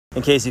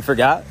In case you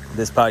forgot,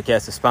 this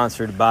podcast is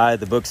sponsored by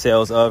the book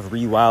sales of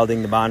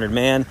Rewilding the Modern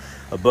Man,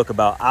 a book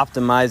about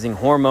optimizing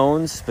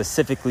hormones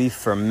specifically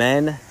for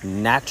men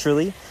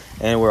naturally.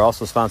 And we're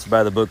also sponsored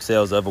by the book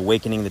sales of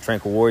Awakening the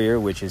Tranquil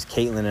Warrior, which is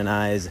Caitlin and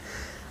I's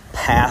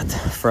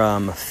path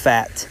from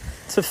fat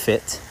to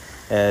fit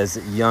as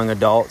young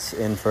adults,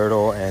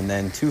 infertile, and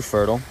then to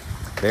fertile,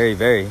 very,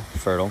 very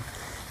fertile.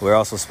 We're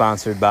also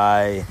sponsored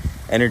by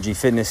Energy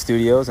Fitness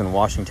Studios in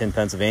Washington,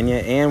 Pennsylvania,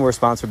 and we're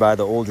sponsored by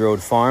the Old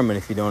Road Farm. And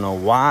if you don't know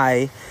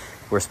why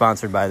we're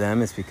sponsored by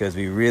them, it's because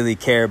we really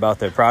care about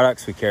their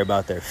products, we care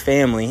about their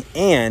family,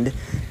 and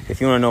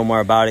if you want to know more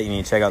about it, you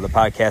need to check out the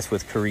podcast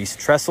with Carice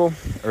Tressel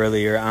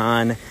earlier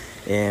on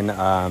in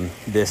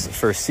this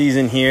first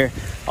season here.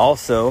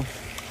 Also,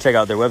 check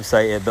out their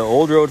website at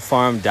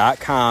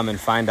theoldroadfarm.com and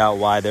find out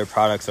why their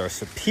products are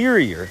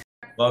superior.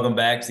 Welcome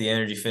back to the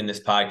Energy Fitness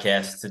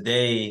Podcast.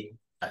 Today,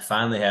 I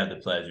finally have the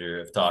pleasure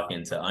of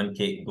talking to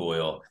Ankit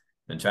Goyal.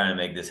 Been trying to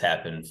make this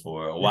happen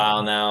for a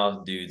while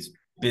now. Dude's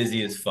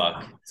busy as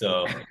fuck.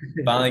 So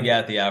finally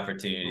got the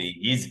opportunity.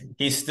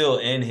 He's still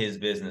in his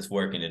business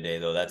working today,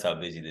 though. That's how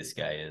busy this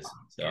guy is.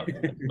 So,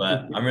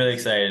 but I'm really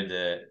excited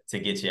to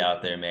get you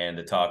out there, man,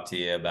 to talk to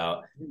you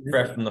about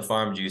Fresh from the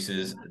Farm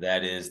Juices.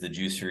 That is the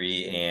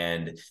juicery.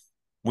 And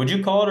would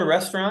you call it a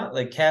restaurant,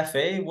 like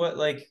cafe? What,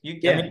 like you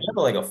have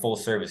like a full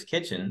service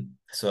kitchen.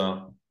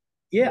 So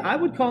yeah, I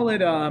would call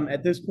it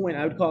at this point,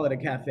 I would call it a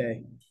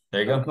cafe.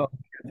 there you I would go. call it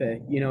a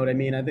cafe. You know what I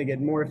mean? I think it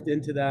morphed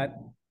into that.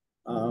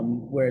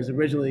 Whereas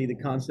originally the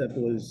concept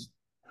was,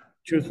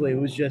 truthfully, it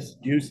was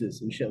just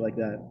juices and shit like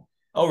that.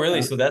 Oh,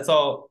 really? So that's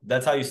how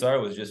you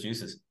started, was just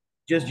juices.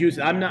 Just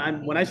juices.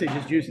 When I say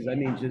just juices, I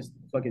mean just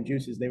fucking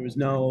juices. There was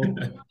no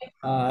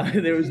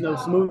there was no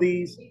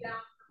smoothies.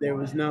 There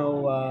was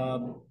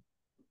no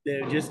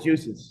they're just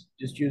juices.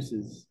 Just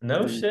juices.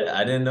 No shit.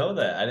 I didn't know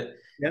that.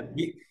 Yep.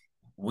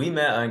 We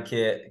met on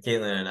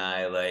Caitlin and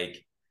I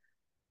like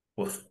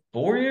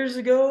 4 years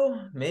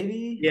ago,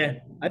 maybe. Yeah.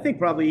 I think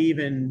probably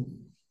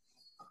even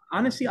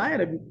honestly, I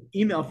had an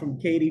email from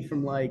Katie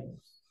from like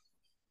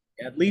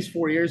at least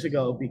 4 years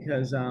ago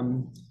because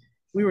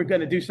we were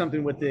going to do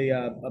something with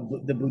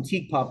the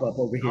boutique pop up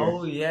over here.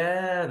 Oh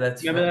yeah,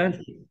 that's Remember right.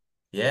 that?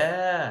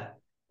 Yeah.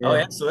 Oh Yeah,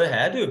 yeah, so it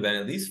had to have been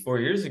at least 4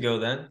 years ago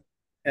then.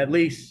 at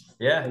least.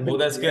 Yeah, At well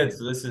least, that's yeah.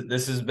 good. So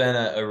this has been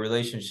a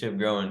relationship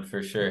growing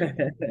for sure.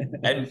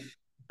 And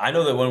I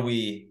know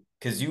that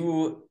because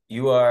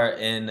you are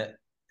in,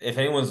 if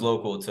anyone's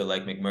local to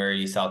like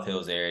McMurray, South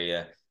Hills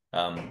area,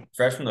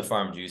 Fresh from the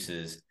Farm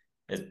Juices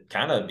has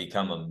kind of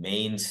become a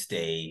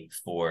mainstay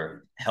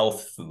for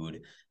health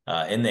food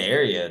in the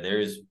area.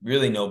 There's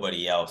really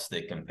nobody else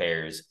that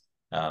compares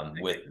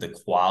with the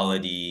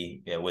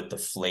quality, with the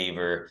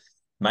flavor.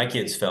 My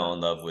kids fell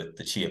in love with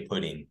the chia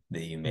pudding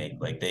that you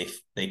make. Like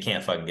they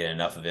can't fucking get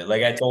enough of it.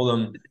 Like I told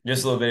them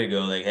just a little bit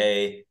ago, like,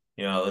 hey,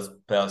 let's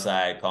play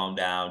outside, calm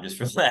down, just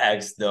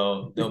relax.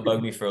 Don't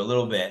bug me for a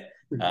little bit.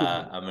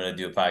 I'm gonna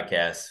do a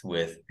podcast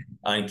with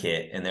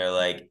Ankit, and they're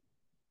like,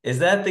 "Is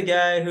that the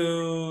guy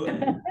who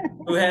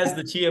has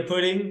the chia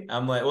pudding?"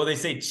 I'm like, "Well, they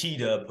say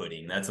cheetah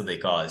pudding. That's what they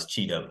call it, is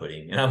cheetah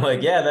pudding." And I'm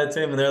like, "Yeah, that's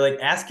him." And they're like,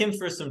 "Ask him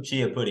for some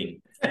chia pudding."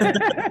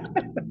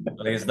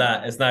 Like it's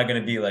not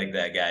gonna be like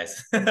that,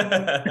 guys.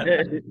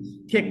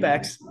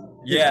 Kickbacks.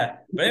 Yeah,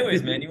 but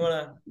anyways, man, you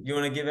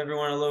wanna give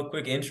everyone a little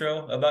quick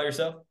intro about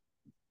yourself?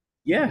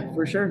 Yeah,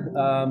 for sure.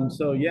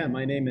 So yeah,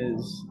 my name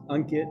is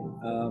Ankit.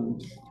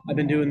 I've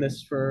been doing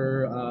this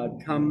for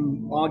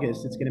come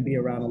August. It's going to be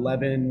around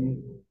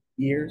 11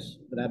 years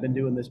that I've been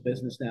doing this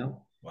business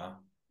now. Wow.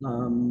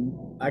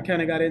 I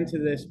kind of got into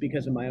this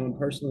because of my own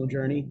personal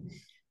journey.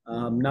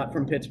 Not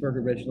from Pittsburgh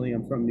originally.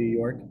 I'm from New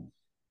York.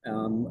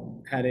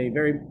 Had a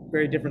very,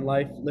 very different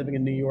life living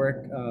in New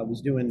York. Was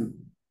doing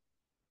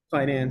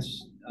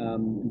finance,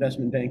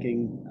 investment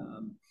banking,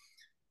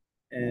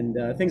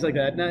 and things like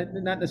that.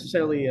 Not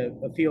necessarily a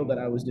field that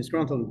I was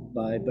disgruntled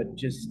by, but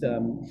just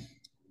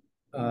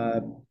uh,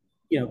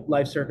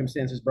 life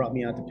circumstances brought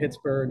me out to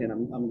Pittsburgh, and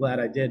I'm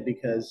glad I did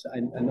because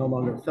I no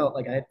longer felt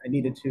like I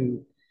needed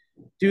to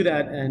do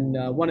that. And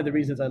one of the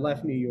reasons I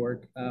left New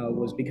York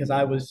was because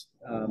I was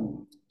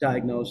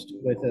diagnosed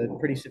with a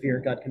pretty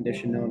severe gut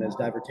condition known as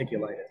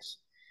diverticulitis.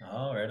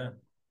 Oh, right on.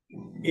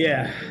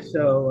 Yeah,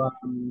 so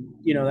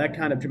that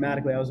kind of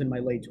dramatically. I was in my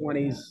late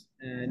 20s,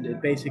 and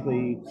it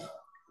basically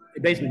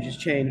just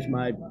changed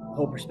my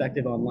whole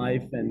perspective on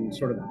life and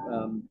sort of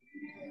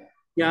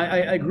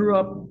I grew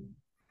up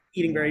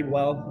eating very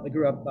well. I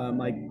grew up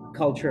my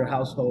culture,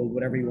 household,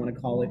 whatever you want to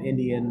call it,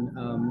 Indian.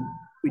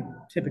 We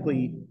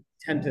typically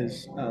tend to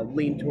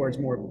lean towards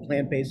more of a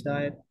plant-based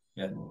diet.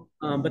 Yeah.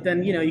 But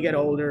then you get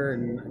older,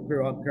 and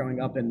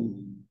growing up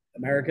in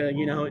America,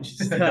 it's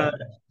just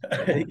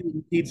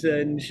eating pizza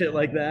and shit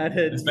like that,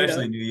 and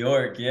Especially New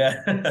York,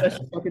 yeah.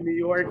 especially fucking New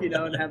York,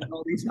 and having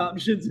all these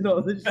options and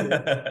all this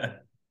shit.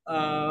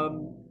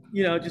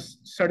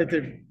 Just started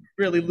to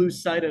really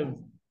lose sight of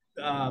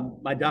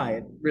my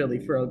diet,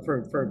 really, for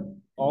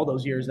all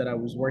those years that I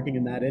was working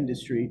in that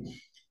industry.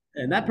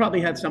 And that probably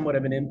had somewhat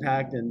of an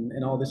impact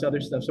and all this other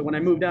stuff. So when I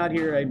moved out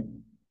here,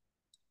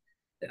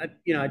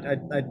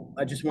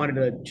 I just wanted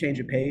to change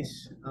a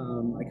pace.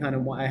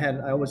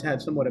 I always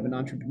had somewhat of an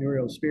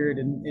entrepreneurial spirit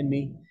in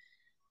me,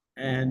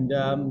 and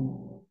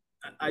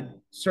I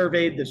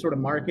surveyed the sort of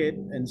market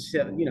and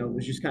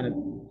was just kind of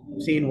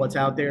seeing what's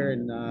out there,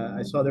 and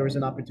I saw there was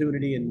an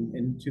opportunity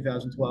in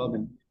 2012,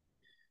 and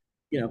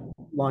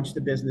launched the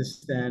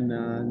business then,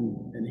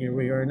 and here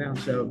we are now.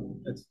 So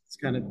that's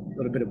kind of a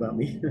little bit about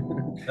me.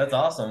 That's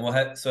awesome.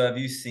 Well, so have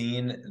you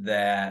seen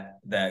that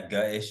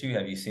gut issue?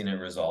 Have you seen it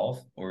resolve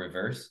or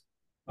reverse?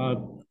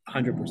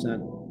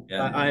 100%.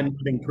 Yeah. I'm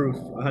living proof.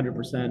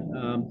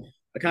 100%.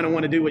 I kind of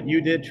want to do what you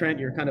did, Trent.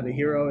 You're kind of a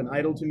hero and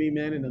idol to me,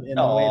 man. In the way that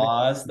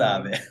Oh,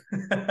 stop no, it.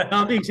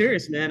 I'm being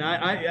serious, man.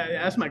 I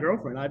asked my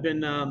girlfriend. I've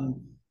been,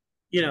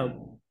 you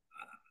know,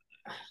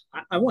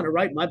 I want to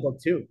write my book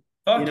too.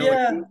 You Fuck know what I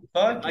yeah. mean?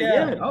 Fuck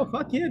Yeah. yeah. Oh,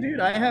 fuck yeah, dude.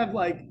 I have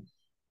like,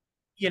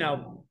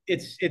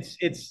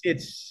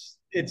 it's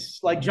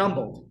like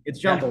jumbled.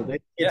 It's Yeah. jumbled.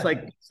 It's Yeah.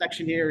 like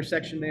section here,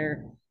 section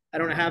there. I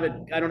don't have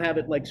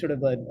it like sort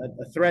of a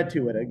thread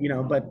to it,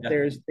 but Yeah.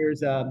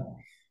 there's a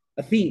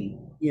theme.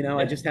 I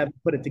Yeah. just haven't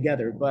put it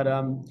together. But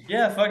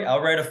Yeah, fuck it.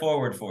 I'll write a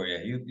forward for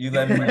you. You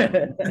let me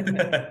that'd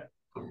know.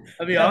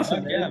 be Yeah,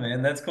 awesome, fuck yeah, man.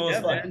 man. That's cool as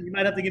Yeah, fuck. man. You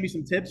might have to give me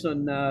some tips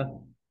on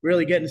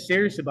really getting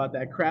serious about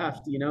that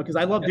craft, because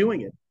I love Yeah.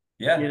 doing it.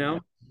 You Yeah. know,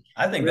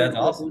 I think really that's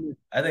love awesome. doing it.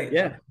 I think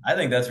Yeah. I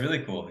think that's really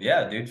cool.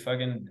 Yeah, dude,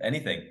 fucking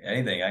anything.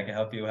 Anything. I can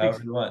help you however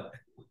Thanks. you want.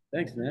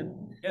 Thanks,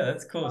 man. Yeah,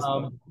 that's cool as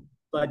fuck. Um,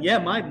 but yeah,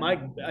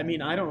 I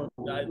mean,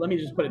 let me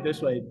just put it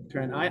this way,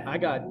 Trent. I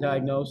got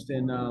diagnosed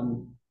in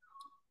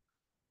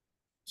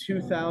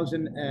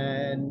 2000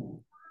 and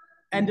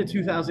end of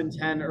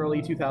 2010,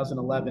 early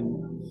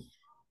 2011.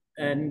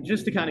 And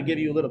just to kind of give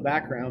you a little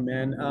background,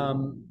 man,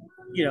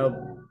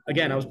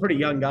 again, I was a pretty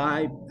young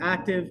guy,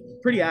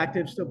 pretty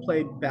active, still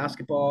played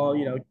basketball,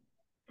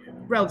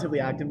 relatively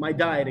active. My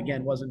diet,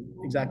 again, wasn't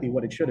exactly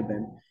what it should have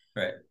been.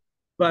 Right.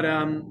 But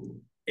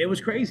it was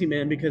crazy,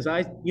 man, because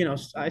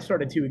I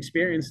started to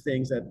experience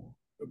things at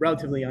a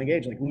relatively young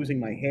age, like losing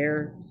my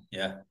hair.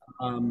 Yeah.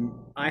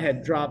 I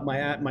had dropped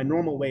my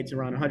normal weight's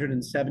around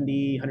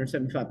 170,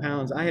 175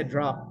 pounds. I had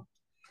dropped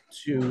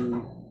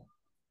to,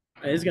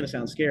 this is going to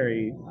sound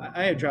scary.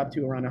 I had dropped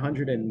to around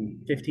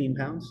 115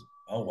 pounds.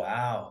 Oh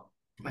wow.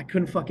 I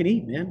couldn't fucking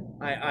eat, man.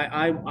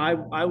 I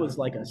was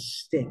like a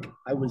stick.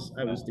 I was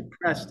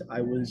depressed.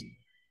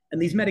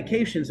 And these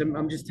medications,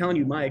 I'm just telling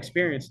you my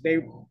experience. They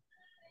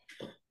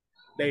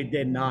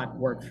did not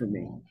work for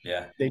me.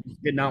 Yeah. They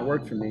did not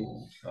work for me.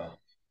 Oh,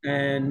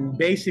 And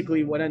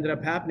basically, what ended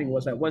up happening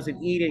was I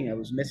wasn't eating. I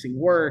was missing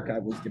work. I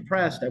was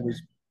depressed. I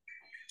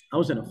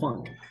was in a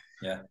funk.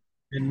 yeah.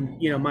 And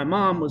my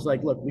mom was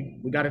like, "Look,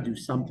 we got to do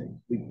something.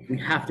 We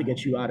have to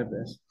get you out of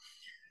this."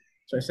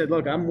 So I said,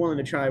 "Look, I'm willing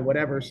to try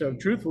whatever." So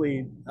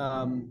truthfully,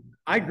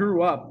 I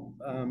grew up,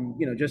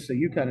 just so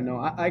you kind of know,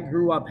 I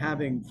grew up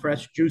having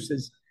fresh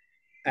juices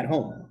at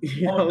home.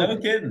 Oh, no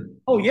kidding.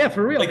 Oh yeah,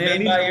 for real, Like man. I made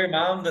mean, by your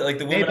mom, like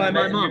the made woman by I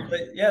my met in your mom.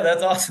 place. Yeah,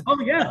 that's awesome.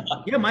 Oh yeah,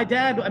 yeah. My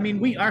dad. I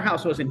mean, our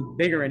house wasn't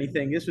big or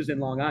anything. This was in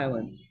Long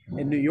Island,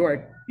 in New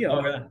York.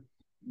 Oh, really?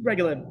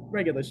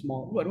 Regular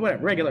small, whatever,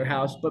 regular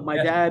house. But my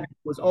Yeah. dad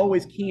was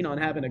always keen on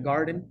having a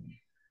garden,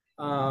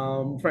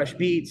 fresh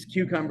beets,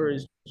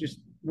 cucumbers,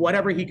 just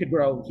whatever he could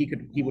grow,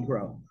 he would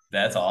grow.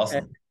 That's And,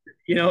 awesome.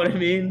 you know what I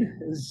mean?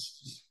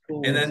 It's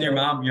And cool. then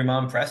So your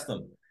mom pressed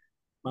them.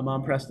 my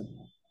mom pressed him.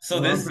 So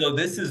My mom,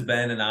 this has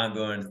been an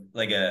ongoing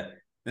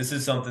this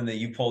is something that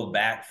you pulled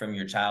back from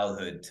your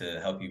childhood to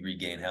help you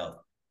regain health.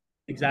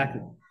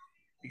 exactly, Well, no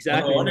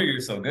exactly. wonder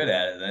you're so good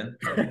at it then.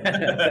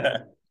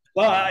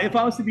 Well, if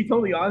I was to be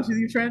totally honest with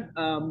you, Trent,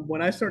 when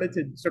I started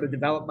to sort of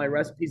develop my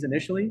recipes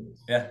initially,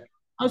 Yeah.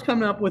 I was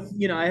coming up with,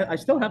 I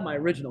still have my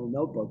original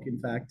notebook, in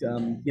fact,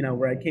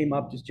 where I came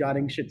up just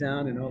jotting shit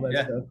down and all that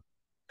Yeah. stuff.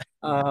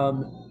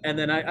 And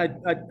then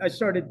I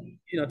started,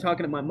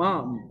 talking to my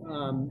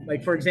mom.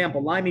 Like, for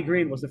example, Limey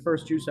Green was the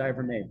first juice I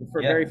ever made, the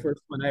Yeah. very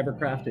first one I ever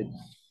crafted.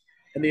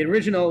 And the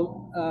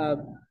original,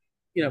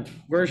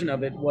 version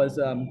of it was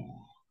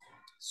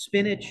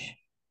spinach,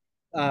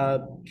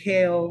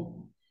 kale,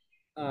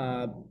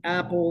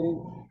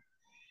 apple,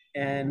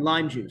 and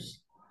lime juice.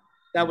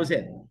 That was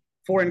it.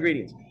 Four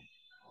ingredients.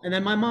 And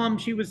then my mom,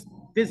 she was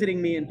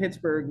visiting me in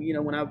Pittsburgh.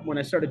 When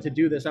I started to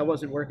do this, I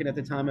wasn't working at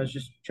the time. I was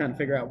just trying to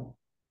figure out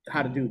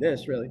how to do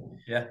this really.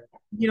 Yeah.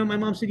 My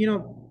mom said, do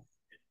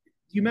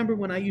you remember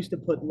when I used to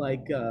put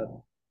like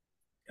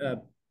uh,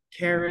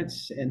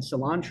 carrots and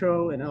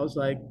cilantro? And I was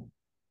like,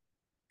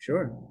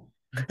 sure.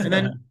 And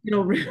then,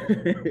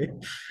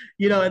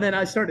 and then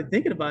I started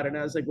thinking about it, and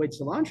I was like, wait,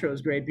 cilantro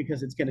is great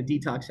because it's going to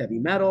detox heavy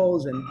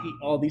metals and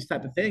all these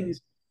type of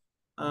things.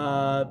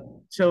 Uh,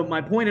 so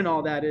my point in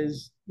all that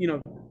is,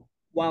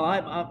 while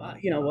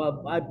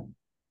I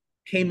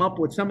came up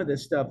with some of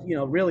this stuff,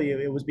 really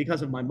it was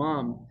because of my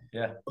mom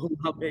Yeah.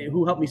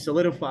 who helped me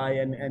solidify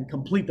and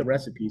complete the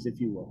recipes, if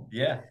you will.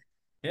 Yeah.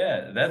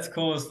 Yeah. That's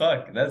cool as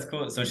fuck. That's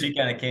cool. So she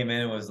kind of came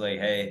in and was like,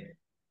 hey,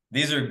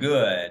 these are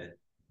good,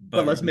 But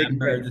but let's make them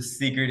remember great. the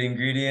secret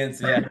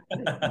ingredients. Yeah.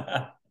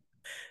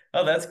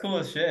 Oh, that's cool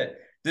as shit.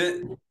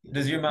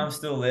 Does your mom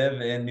still live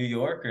in New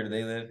York, or do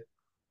they live?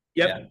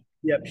 Yep, Yeah.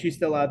 yep. She's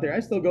still out there. I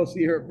still go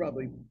see her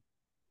probably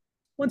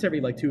once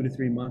every like 2 to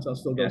 3 months. I'll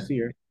still go Yeah. see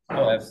her.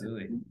 Oh,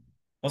 absolutely.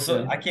 Well,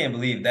 so Yeah, I can't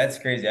believe that's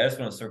crazy. I just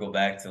want to circle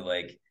back to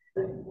like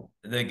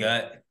the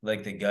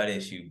gut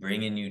issue,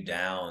 bringing you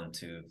down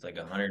to like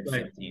right,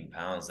 115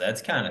 pounds.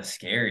 That's kind of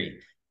scary.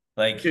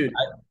 Like dude.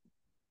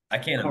 I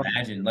can't Hard.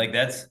 imagine. Like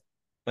that's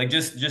like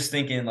just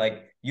thinking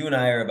like you and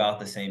I are about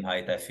the same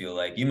height. I feel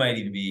like you might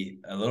even be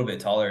a little bit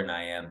taller than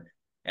I am.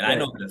 And I Right,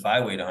 know that if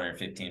I weighed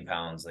 115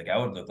 pounds, like I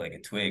would look like a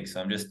twig. So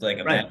I'm just like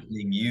right,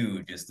 imagining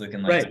you just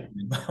looking like right.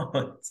 20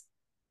 pounds.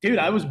 Dude,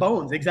 I was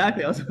bones.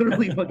 Exactly. I was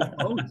literally fucking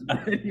bones,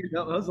 man.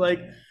 I was like,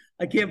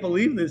 I can't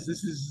believe this.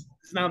 It's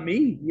not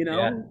me,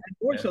 Yeah. And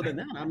more Yeah. so than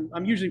that,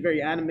 I'm usually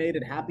very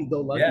animated, happy go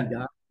lucky Yeah.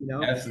 guy,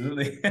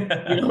 Absolutely.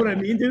 You know what I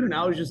mean, dude? And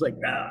I was just like,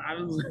 I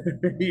was,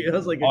 I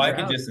was like Oh, a I could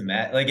drought, just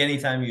imagine. Like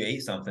anytime you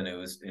ate something,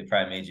 it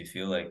probably made you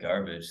feel like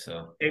garbage.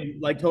 So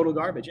like total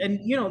garbage. And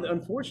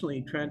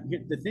unfortunately, Trent,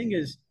 the thing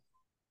is,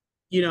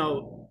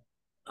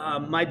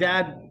 my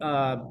dad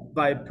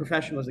by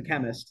profession was a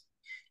chemist,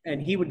 and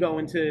he would go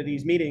into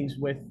these meetings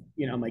with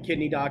my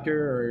kidney doctor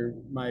or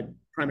my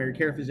primary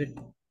care physician,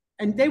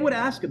 and they would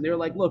ask him. They were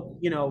like, "Look,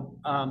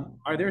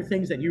 are there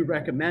things that you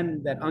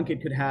recommend that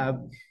Ankit could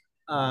have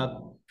uh,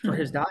 for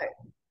his diet?"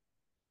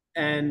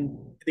 And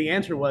the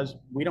answer was,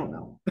 "We don't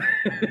know."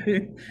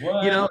 you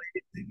what? know,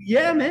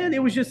 yeah, man.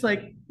 It was just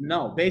like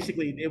no.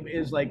 Basically, it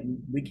was like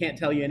we can't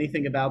tell you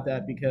anything about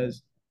that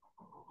because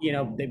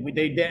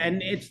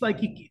and it's like,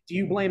 do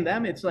you blame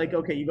them? It's like,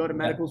 okay, you go to Yeah.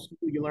 medical school,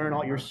 you learn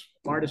all, you're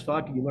smart as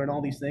fuck, you learn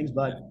all these things,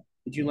 but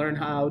did you learn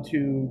how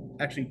to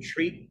actually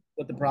treat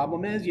what the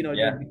problem is?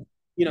 Yeah.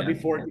 Yeah.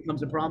 Before it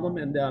becomes a problem.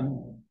 And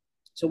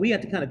so we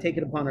had to kind of take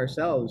it upon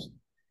ourselves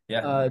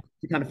Yeah.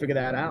 to kind of figure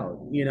that out.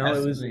 It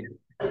was, Absolutely.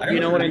 I you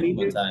know remember what I reading mean,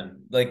 one dude?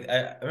 time, like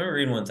I remember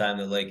reading one time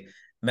that like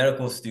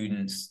medical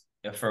students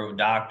for a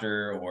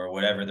doctor or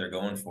whatever they're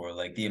going for,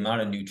 like the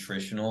amount of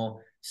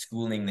nutritional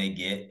schooling they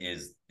get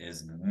is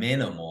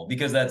minimal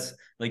because that's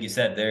like you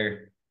said,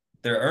 they're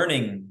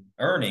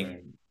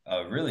earning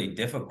a really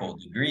difficult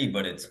degree,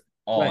 but it's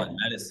all Right, in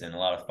medicine, a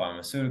lot of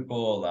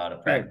pharmaceutical, a lot of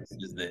right,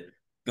 practices that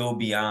go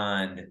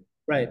beyond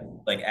right,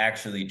 like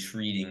actually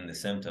treating the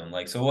symptom.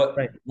 Like, so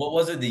right. what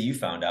was it that you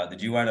found out?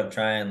 Did you wind up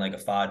trying like a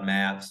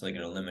FODMAPs, like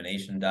an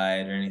elimination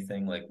diet or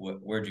anything? Like,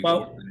 where'd you go?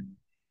 Well,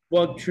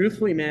 well,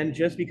 truthfully, man,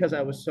 just because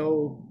I was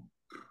so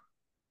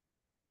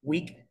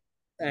weak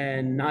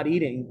and not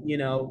eating,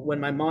 when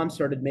my mom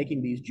started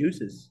making these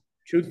juices,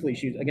 truthfully,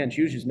 she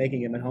was just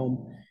making them at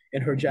home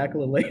in her Jack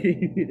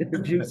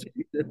LaLanne juice.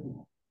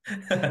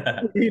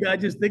 I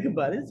just think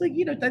about it. It's like,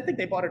 I think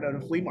they bought it at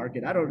a flea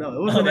market. I don't know. It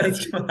Oh, wasn't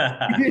that's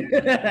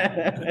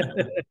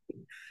anything.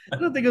 I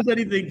don't think it was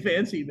anything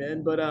fancy,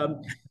 man. But I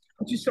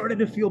just started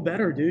to feel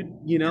better, dude.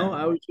 yeah,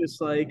 I was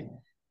just like,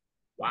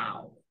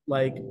 wow,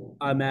 like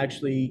I'm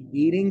actually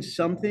eating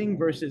something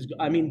versus,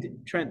 I mean,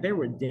 Trent, there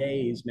were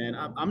days, man.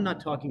 I'm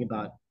not talking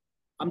about,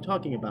 I'm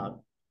talking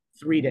about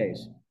 3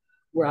 days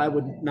where I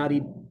would not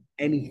eat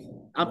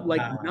anything. I'm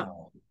like, no,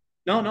 wow.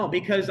 no, no,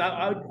 because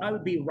I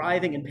would be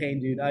writhing in pain,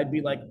 dude. I'd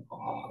be like,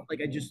 oh, like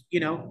I just,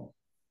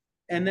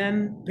 and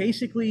then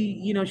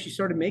basically, she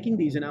started making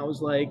these and I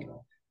was like,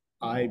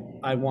 I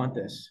want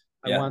this.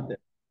 I Yeah, want this.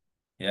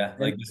 yeah. And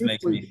Like this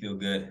makes truthfully, me feel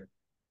good.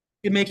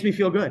 it makes me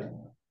feel good.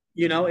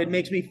 It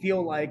makes me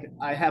feel like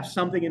I have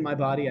something in my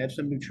body. I have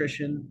some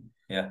nutrition.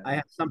 Yeah, I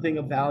have something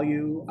of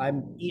value.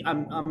 I'm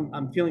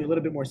feeling a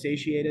little bit more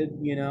satiated.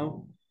 yeah,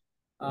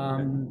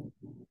 Um,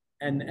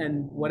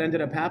 and what ended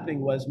up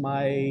happening was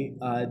my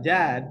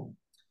dad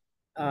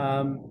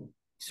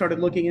started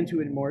looking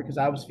into it more because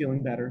I was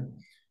feeling better.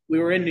 We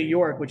were in New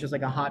York, which is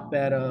like a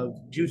hotbed of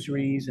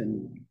juiceries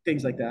and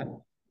things like that.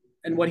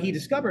 And what he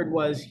discovered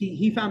was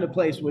he found a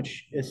place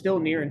which is still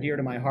near and dear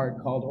to my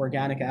heart called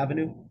Organic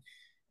Avenue.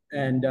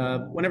 And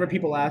whenever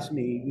people ask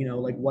me,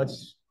 like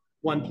what's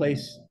one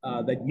place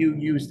that you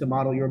use to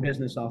model your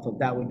business off of,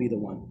 that would be the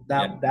one.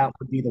 yeah, That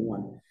would be the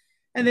one.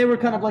 And they were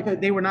kind of like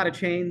they were not a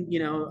chain,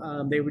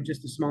 they were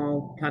just a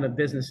small kind of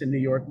business in New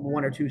York,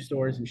 one or two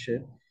stores and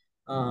shit.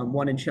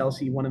 One in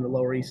Chelsea, one in the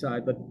Lower East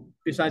Side. But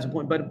besides the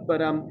point, but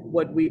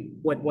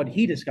what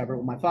he discovered,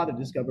 what my father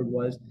discovered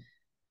was,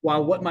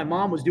 while what my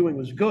mom was doing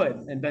was good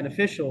and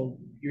beneficial,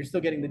 you're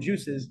still getting the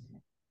juices.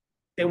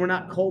 They were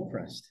not cold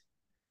pressed,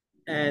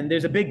 and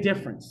there's a big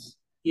difference,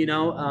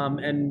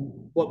 and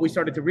what we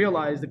started to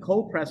realize, the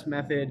cold press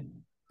method,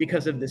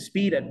 because of the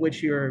speed at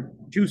which your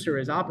juicer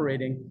is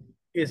operating,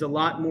 is a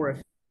lot more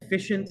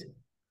efficient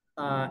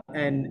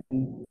and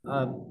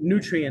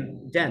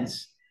nutrient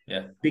dense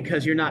yeah,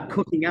 because you're not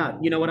cooking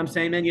out. You know what I'm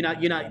saying, man?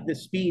 You're not. The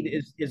speed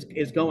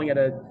is going at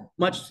a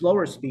much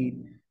slower speed.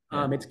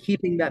 yeah. It's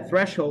keeping that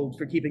threshold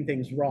for keeping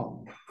things raw.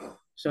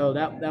 So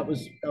that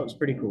was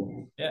pretty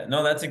cool. Yeah,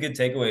 no, that's a good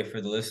takeaway for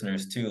the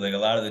listeners too. Like a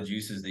lot of the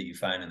juices that you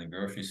find in the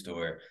grocery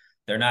store,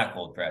 they're not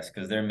cold pressed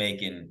because they're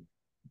making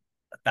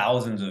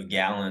thousands of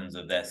gallons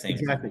of that same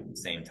stuff Exactly. at the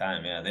same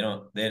time. Yeah,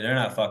 they're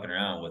not fucking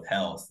around with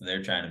health.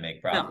 They're trying to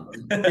make profit.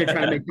 No, they're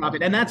trying to make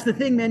profit. And that's the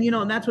thing, man,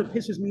 and that's what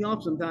pisses me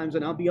off sometimes.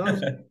 And I'll be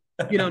honest,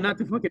 not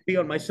to fucking be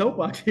on my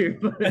soapbox here,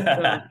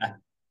 but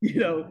you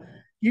know,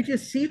 you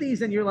just see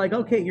these and you're like,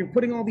 okay, you're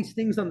putting all these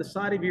things on the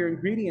side of your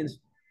ingredients,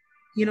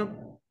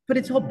 but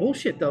it's all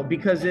bullshit though,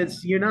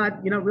 because you're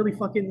not really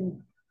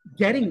fucking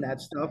getting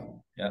that stuff.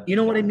 Yeah. You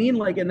know what I mean?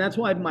 Like, and that's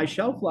why my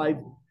shelf life,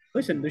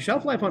 listen, the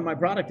shelf life on my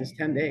product is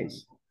 10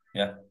 days.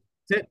 Yeah.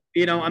 That's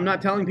it. I'm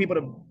not telling people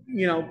to,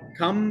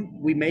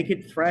 come, we make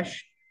it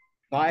fresh,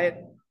 buy it,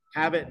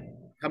 have it,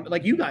 come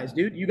like you guys,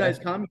 dude. You guys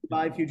come, you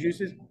buy a few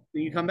juices,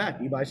 then you come back,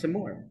 you buy some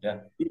more. Yeah.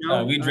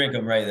 We drink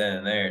them right then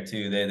and there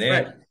too.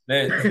 Right.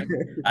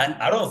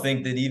 I don't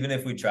think that even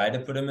if we tried to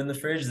put them in the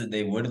fridge that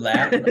they would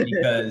last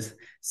because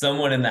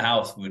someone in the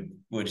house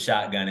would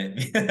shotgun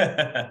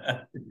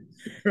it.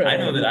 Right. I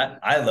know that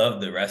I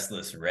love the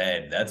Restless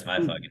Red. That's my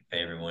fucking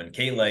favorite one.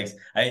 Kate likes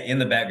in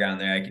the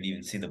background there. I can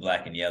even see the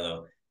black and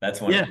yellow.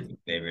 That's one of my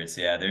favorites.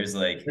 Yeah, there's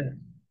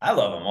I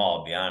love them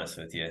all. To be honest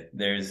with you,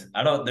 there's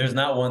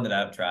not one that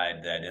I've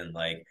tried that I didn't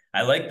like.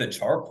 I like the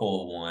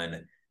charcoal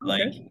one.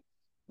 Like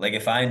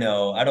if I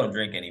know I don't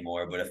drink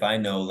anymore, but if I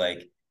know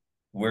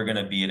we're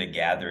gonna be at a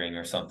gathering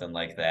or something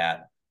like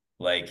that,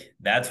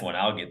 that's when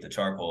I'll get the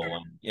charcoal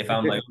one. If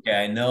I'm like,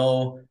 okay, I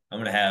know I'm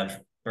gonna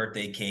have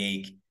birthday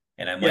cake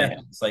and I might have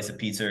a slice of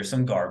pizza or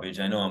some garbage.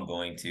 I know I'm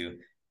going to.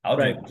 I'll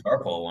drink the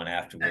charcoal one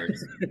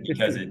afterwards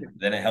because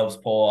then it helps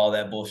pull all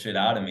that bullshit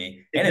out of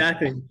me.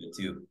 Exactly. And it's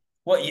too.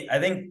 I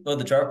think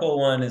the charcoal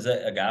one is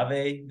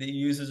agave that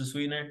you use as a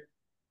sweetener.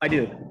 I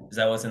do. Is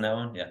that what's in that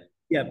one? Yeah.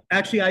 Yeah.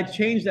 Actually, I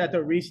changed that though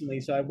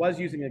recently. So I was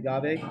using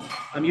agave.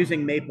 I'm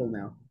using maple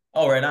now.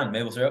 Oh, right on.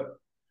 Maple syrup?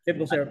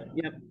 Maple syrup.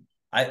 Yeah.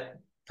 I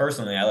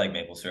like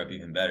maple syrup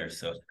even better.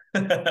 So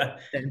I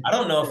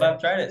don't know if I've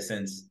tried it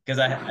since because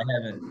I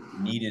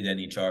haven't needed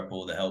any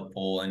charcoal to help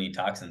pull any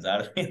toxins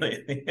out of me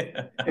lately.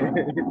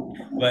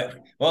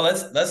 But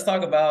let's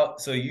talk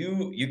about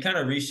you kind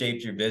of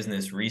reshaped your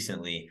business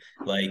recently.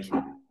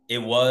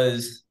 You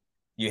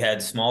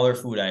had smaller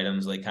food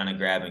items kind of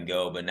grab and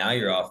go, but now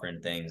you're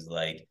offering things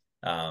like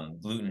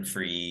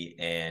gluten-free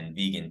and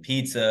vegan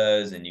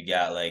pizzas, and you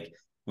got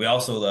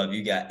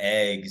you got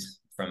eggs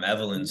from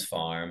Evelyn's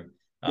farm.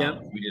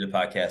 We did a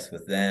podcast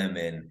with them,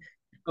 and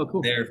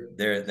cool.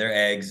 Their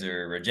eggs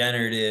are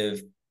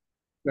regenerative,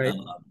 right,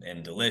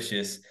 and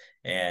delicious.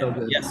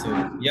 And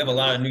so you have a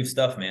lot of new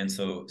stuff, man.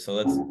 So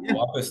let's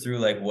walk us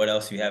through what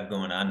else you have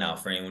going on now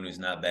for anyone who's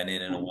not been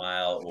in a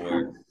while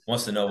or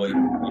wants to know what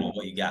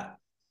you got.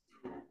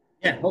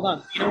 Yeah, hold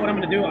on. You know what I'm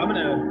gonna do? I'm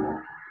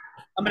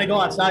gonna go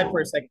outside for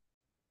a second.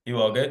 You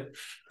all good?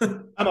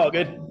 I'm all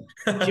good.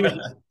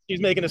 She's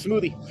making a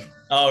smoothie.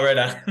 Oh, right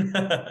on.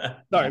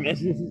 Sorry, man.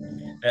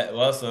 They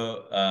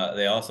also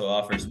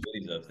offer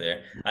smoothies up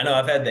there. I know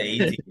I've had the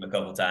 18 a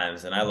couple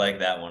times, and I like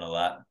that one a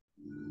lot.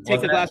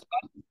 Take the glasses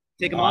off.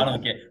 Take them off. I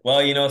don't care.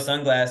 Well,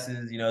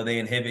 sunglasses, they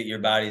inhibit your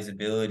body's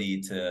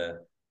ability to,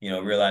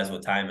 realize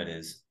what time it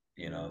is.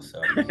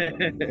 So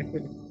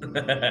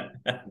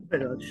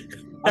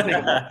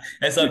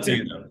it's up to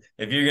you though.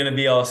 If you're gonna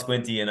be all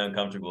squinty and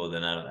uncomfortable,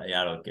 then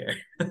I don't care.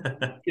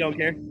 You don't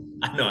care?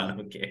 I know I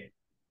don't care.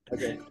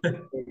 Okay.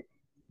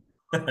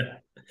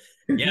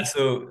 Yeah,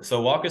 so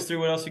walk us through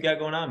what else you got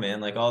going on,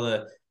 man.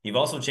 You've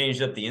also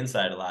changed up the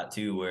inside a lot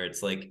too, where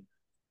it's like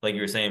you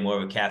were saying, more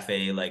of a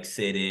cafe,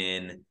 sit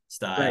in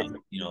style,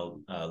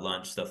 right.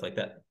 Lunch, stuff like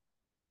that.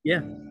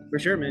 Yeah, for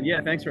sure, man.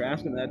 Yeah, thanks for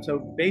asking that.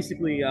 So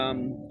basically,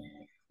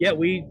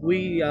 we've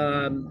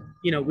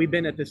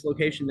been at this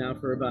location now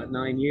for about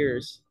 9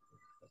 years,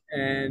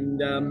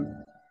 and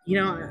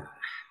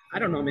I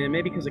don't know, man.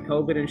 Maybe because of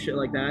COVID and shit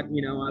like that.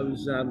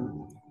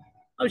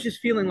 I was just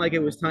feeling like it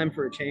was time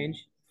for a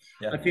change.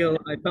 Yeah. I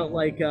felt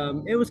like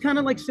it was kind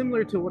of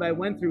similar to what I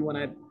went through when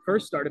I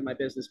first started my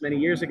business many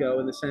years ago,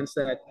 in the sense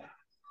that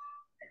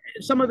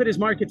some of it is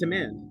market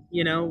demand,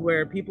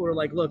 where people are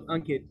like, look,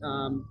 Ankit,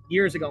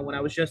 years ago when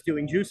I was just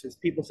doing juices,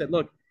 people said,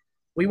 look,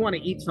 we want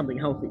to eat something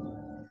healthy.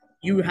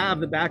 You have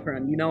the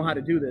background, you know how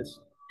to do this,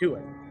 do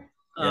it.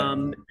 Yeah.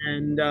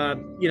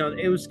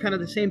 It was kind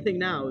of the same thing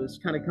now. It was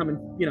kind of coming,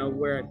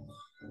 where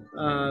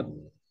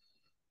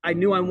I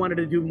knew I wanted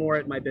to do more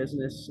at my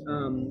business,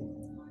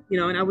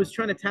 and I was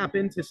trying to tap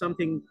into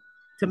something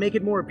to make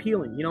it more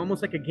appealing,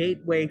 almost like a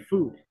gateway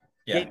food.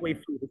 Yeah. Gateway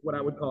food is what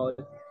I would call it.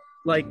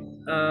 Like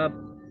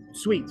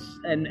sweets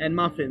and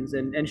muffins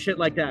and shit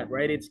like that,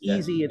 right? It's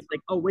easy. Yeah. It's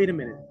like, oh, wait a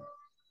minute.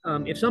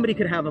 If somebody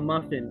could have a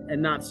muffin and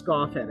not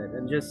scoff at it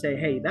and just say,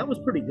 hey, that was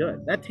pretty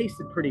good. That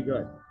tasted pretty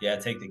good. Yeah,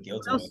 take the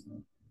guilt away.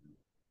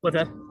 What's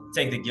that?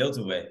 Take the guilt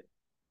away.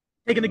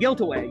 Taking the guilt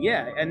away,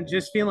 yeah. And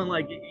just feeling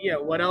like,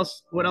 what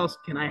else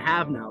can I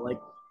have now? Like,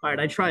 all right,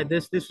 I tried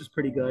this. This was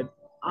pretty good.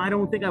 I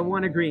don't think I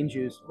want a green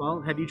juice.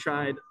 Well, have you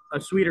tried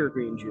a sweeter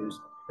green juice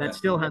that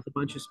still has a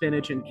bunch of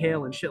spinach and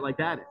kale and shit like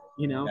that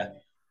in it, Yeah.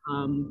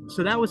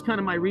 So that was kind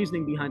of my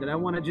reasoning behind it. I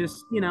want to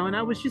just, and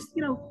I was just,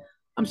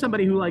 I'm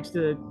somebody who likes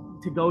to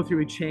go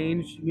through a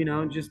change,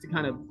 just to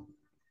kind of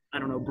I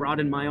don't know,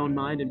 broaden my own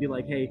mind and be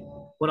like, hey,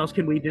 what else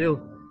can we do?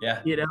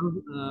 Yeah. You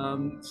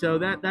know, so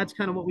that's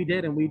kind of what we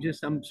did, and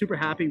I'm super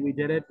happy we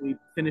did it. We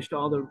finished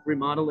all the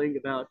remodeling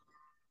about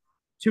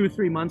 2 or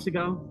 3 months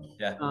ago.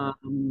 Yeah.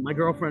 My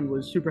girlfriend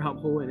was super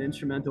helpful and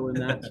instrumental in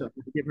that, so I'm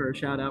gonna give her a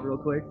shout out real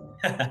quick.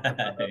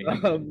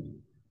 There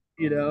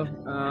you go.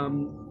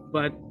 Um,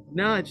 but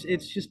no,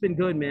 it's just been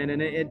good, man.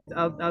 And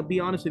I'll be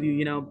honest with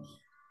you,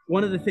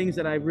 one of the things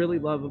that I really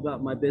love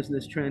about my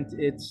business, Trent,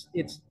 it's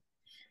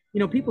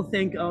people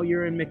think, oh,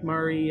 you're in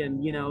McMurray,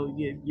 and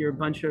you're a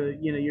bunch of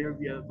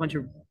you're a bunch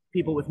of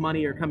people with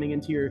money are coming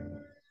into your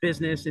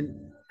business, and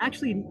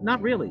actually,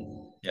 not really.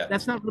 Yeah.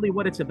 That's not really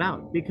what it's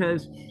about,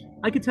 because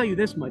I could tell you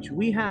this much: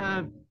 we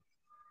have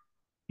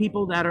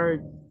people that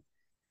are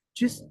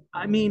just,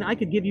 I mean, I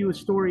could give you a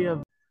story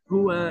of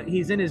who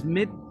he's in his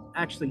mid,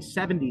 actually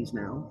 70s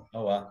now,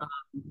 Oh wow.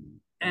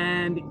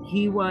 and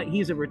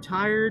he's a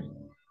retired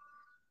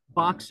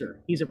boxer.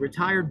 He's a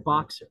retired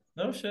boxer.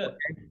 No shit.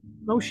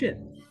 No shit.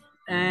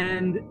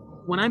 And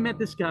when I met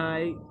this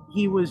guy,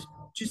 he was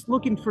just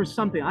looking for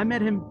something. I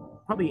met him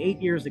probably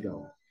 8 years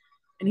ago,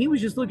 and he was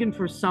just looking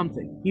for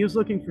something. He was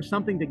looking for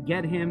something to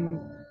get him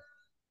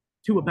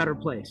to a better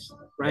place, Yeah.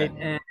 right?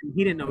 And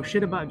he didn't know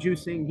shit about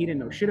juicing. He didn't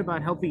know shit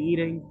about healthy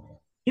eating.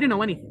 He didn't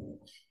know anything.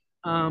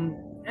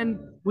 And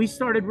we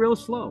started real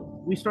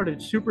slow. We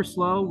started super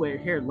slow. Where,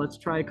 here, let's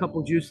try a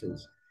couple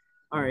juices.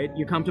 All right,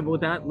 you comfortable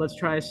with that? Let's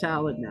try a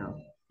salad now.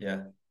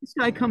 Yeah. This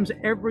guy comes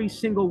every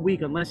single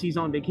week, unless he's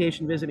on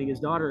vacation visiting his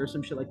daughter or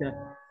some shit like that,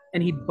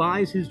 and he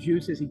buys his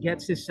juices. He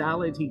gets his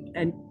salads.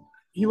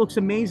 He looks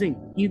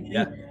amazing. He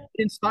Yeah.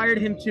 inspired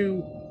him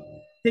to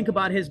think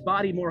about his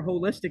body more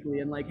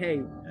holistically and like, hey,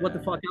 what the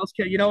Yeah. fuck else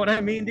can you know what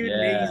I mean, dude?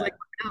 And he's Yeah. like,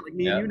 out like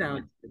me and Yeah. you now,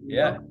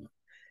 Yeah. But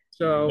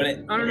So I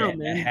don't know, it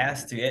man.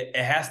 has to it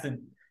has to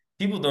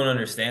people don't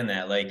understand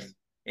that. Like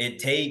it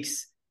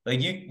takes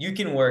like you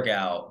can work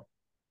out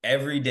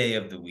every day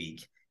of the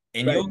week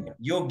and Right.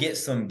 you'll get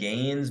some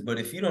gains, but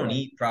if you don't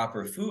eat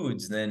proper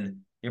foods,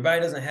 then your body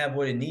doesn't have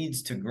what it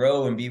needs to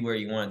grow and be where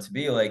you want it to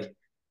be. Like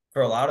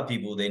for a lot of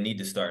people, they need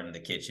to start in the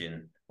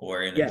kitchen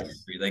or in a Yes.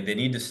 grocery. Like they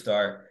need to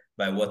start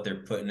by what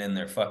they're putting in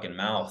their fucking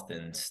mouth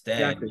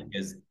instead, Exactly.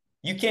 because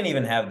you can't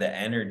even have the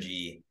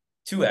energy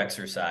to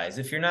exercise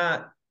if your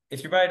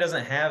body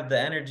doesn't have the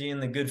energy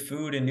and the good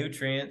food and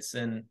nutrients,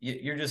 and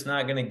you're just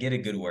not going to get a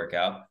good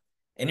workout.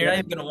 And you're not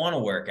Yep. even going to want to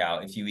work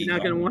out if you You're eat not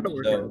gonna garbage. want to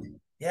work out. So,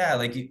 yeah,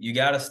 like you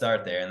got to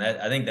start there. And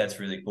I think that's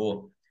really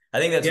cool. I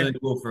think that's Yeah. really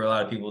cool for a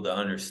lot of people to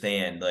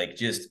understand. Like,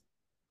 just,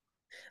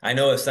 I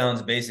know it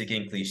sounds basic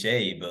and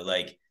cliche, but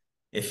like,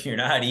 if you're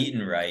not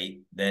eating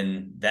right,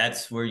 then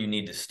that's where you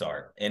need to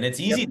start. And it's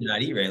easy Yep. to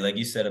not eat right. Like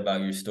you said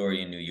about your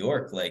story in New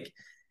York, like,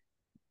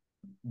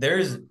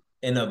 there's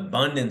an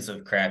abundance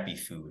of crappy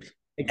food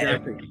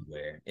Exactly.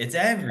 everywhere. It's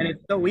And everywhere.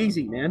 it's so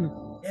easy, man.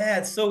 Yeah,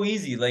 it's so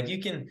easy. Like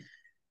you can,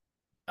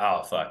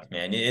 oh fuck,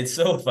 man, it's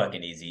so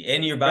fucking easy,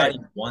 and your Right. body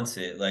wants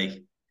it.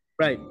 Like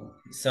Right.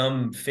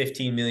 some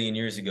 15 million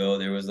years ago,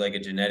 there was like a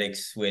genetic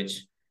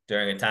switch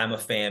during a time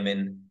of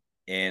famine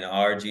in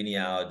our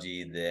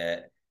genealogy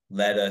that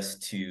led us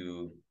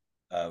to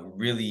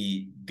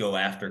really go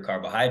after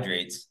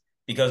carbohydrates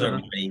because our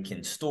Uh-huh. body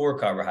can store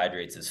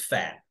carbohydrates as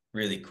fat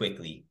really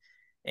quickly.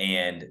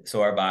 And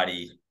so our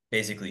body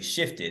basically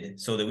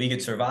shifted so that we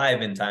could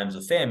survive in times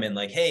of famine.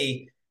 Like,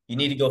 hey, you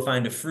need to go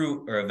find a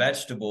fruit or a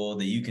vegetable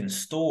that you can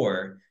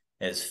store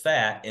as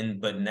fat. And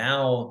but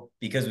now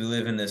because we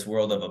live in this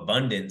world of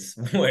abundance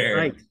where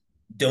Right.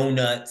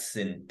 donuts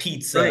and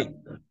pizza, Right.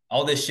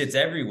 all this shit's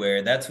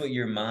everywhere, that's what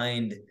your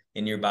mind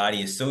and your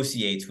body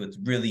associates with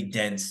really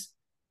dense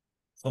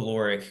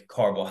caloric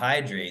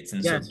carbohydrates.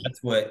 And so Yes.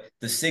 that's what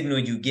the signal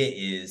you get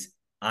is,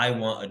 I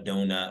want a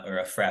donut or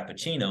a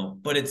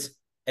frappuccino, but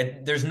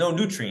there's no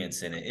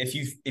nutrients in it.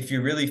 If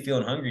you're really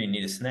feeling hungry and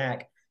need a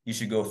snack, you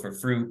should go for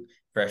fruit,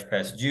 fresh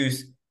pressed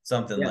juice,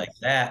 something like Yes.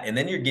 that. And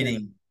then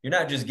Yes. you're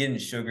not just getting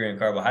sugar and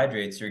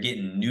carbohydrates, you're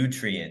getting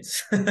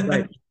nutrients.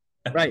 Right.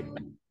 Right.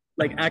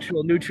 Like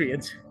actual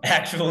nutrients.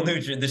 Actual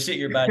nutrient, the shit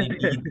your body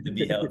needs to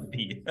be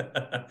healthy.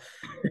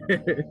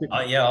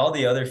 Yeah, all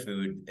the other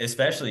food,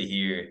 especially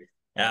here.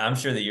 I'm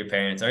sure that your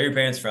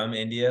parents from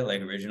India,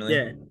 like originally?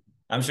 Yeah.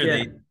 I'm sure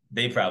Yeah.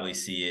 they probably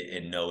see it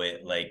and know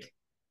it. Like,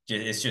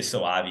 it's just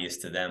so obvious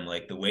to them.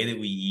 Like the way that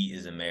we eat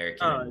is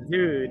American and Oh,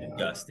 dude.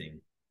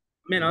 disgusting.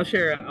 Man, I'll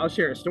share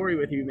a story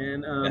with you,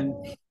 man.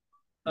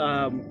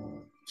 Yeah.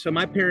 So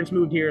my parents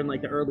moved here in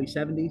like the early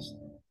 70s,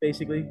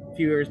 basically, a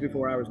few years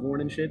before I was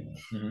born and shit.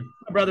 Hmm.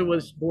 My brother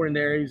was born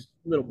there. He's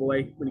a little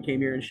boy when he came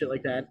here and shit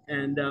like that,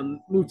 and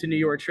moved to New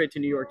York, straight to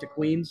New York to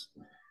Queens.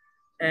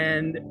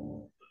 And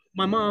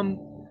my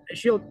mom,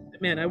 she'll,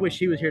 man, I wish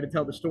she was here to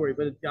tell the story,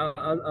 but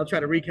I'll try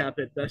to recap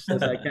it best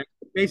as I can.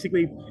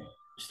 Basically,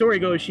 story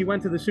goes, she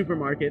went to the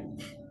supermarket,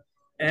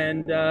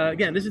 and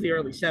again, this is the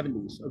early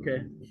 70s,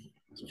 okay,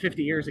 so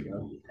 50 years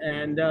ago,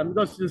 and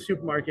goes to the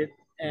supermarket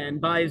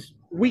and buys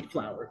wheat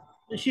flour.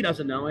 And she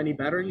doesn't know any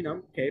better,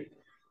 okay,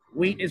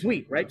 wheat is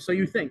wheat, right? So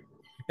you think.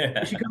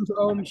 She comes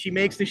home, she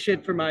makes the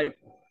shit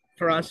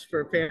for us,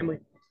 for family,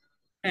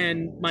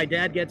 and my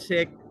dad gets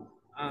sick.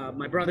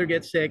 My brother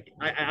gets sick.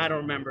 I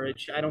don't remember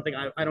it. I don't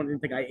even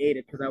think I ate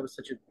it because I was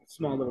such a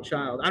small little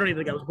child. I don't even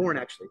think I was born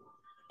actually.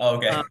 Oh,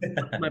 okay.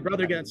 My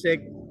brother got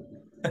sick,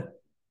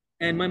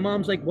 and my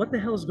mom's like, "What the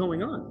hell is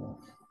going on?"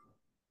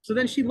 So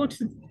then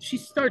she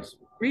starts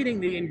reading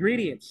the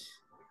ingredients,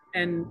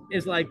 and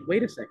is like,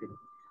 "Wait a second,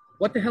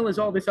 what the hell is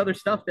all this other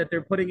stuff that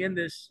they're putting in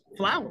this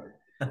flour?"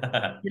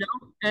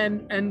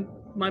 And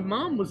my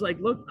mom was like,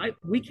 "Look,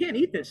 we can't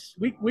eat this.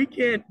 We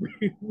can't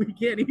we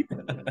can't eat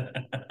this."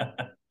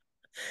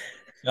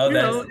 No, You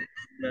know,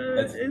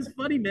 that's it's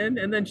funny, man.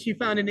 And then she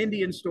found an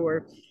Indian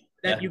store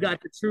that yeah, you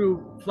got the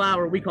true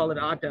flour. We call it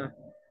atta.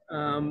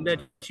 That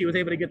she was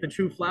able to get the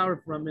true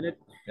flour from, and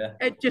yeah,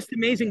 it's just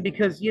amazing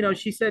because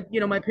she said,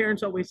 my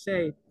parents always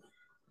say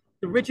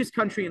the richest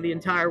country in the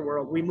entire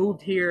world. We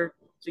moved here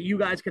so you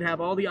guys could have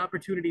all the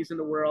opportunities in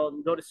the world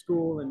and go to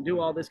school and do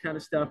all this kind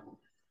of stuff.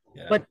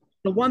 yeah. But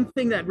the one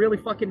thing that really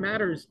fucking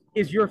matters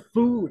is your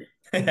food.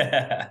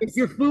 It's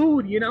your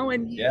food,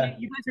 and Yeah,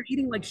 you guys are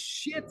eating like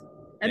shit.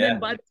 And then yeah.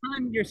 by the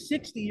time you're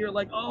 60, you're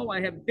like, oh,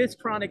 I have this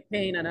chronic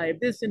pain and I have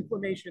this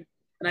inflammation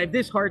and I have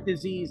this heart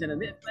disease. And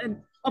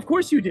of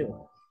course you do.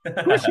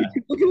 Of course you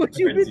do. Look at what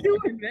you've been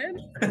doing, man.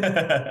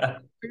 I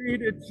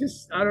mean, it's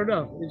just, I don't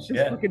know. It's just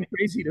Yeah. fucking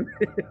crazy to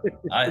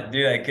me.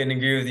 Dude, I couldn't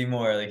agree with you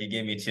more. Like, you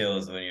gave me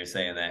chills when you're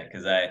saying that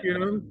because you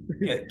know?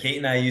 Kate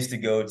and I used to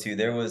go to,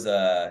 there was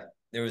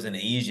an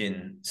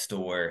Asian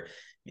store,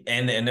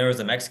 and there was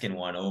a Mexican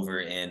one over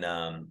in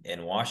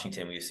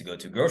Washington. We used to go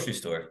to a grocery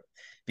store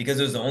because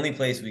it was the only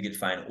place we could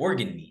find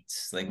organ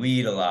meats. Like, we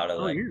eat a lot of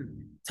Oh, like yeah.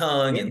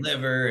 tongue Yeah. and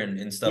liver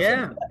and stuff like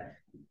Yeah. that.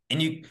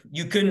 And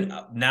you couldn't,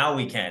 now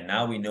we can.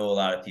 Now we know a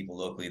lot of people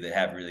locally that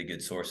have really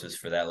good sources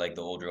for that, like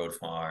the Old Road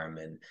Farm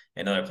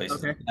and other places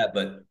Okay. like that.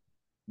 But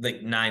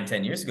like 9,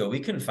 10 years ago, we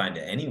couldn't find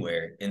it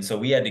anywhere. And so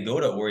we had to go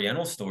to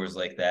Oriental stores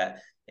like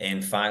that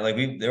and find, like,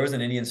 there was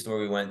an Indian store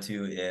we went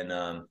to in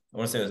I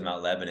want to say it was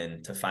Mount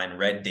Lebanon, to find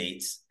red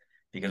dates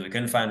because we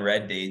couldn't find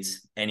red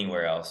dates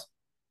anywhere else.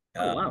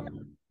 Oh, Uh, wow.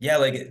 yeah,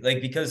 like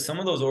because some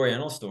of those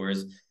Oriental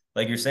stores,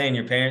 like you're saying,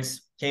 your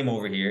parents came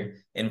over here,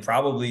 and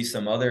probably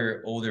some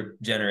other older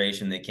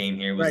generation that came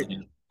here was Right.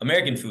 like,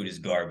 American food is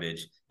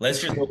garbage.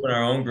 Let's just open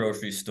our own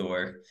grocery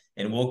store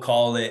and we'll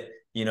call it,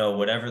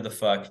 whatever the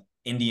fuck,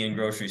 Indian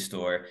grocery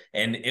store.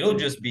 And it'll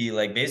just be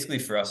like basically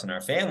for us and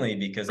our family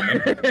because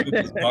American food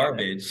is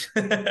garbage.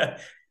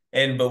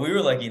 But we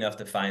were lucky enough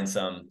to find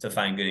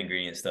good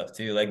ingredient stuff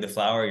too. Like the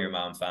flour your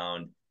mom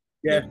found,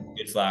 the Yeah.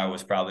 good flour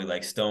was probably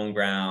like stone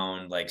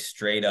ground, like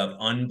straight up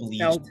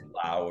unbleached Felt.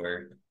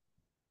 flour.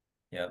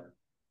 Yep.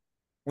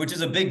 Which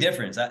is a big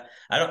difference. I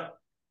don't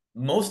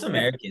most Yeah.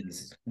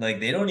 Americans, like,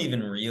 they don't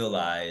even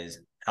realize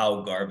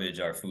how garbage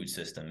our food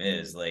system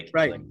is. Like,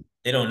 Right.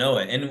 they don't know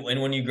it. And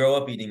when you grow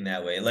up eating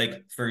that way,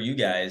 like for you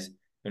guys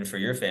and for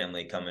your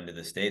family coming to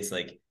the States,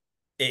 like,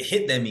 it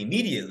hit them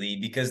immediately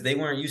because they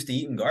weren't used to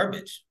eating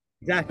garbage.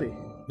 Exactly.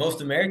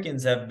 Most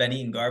Americans have been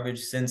eating garbage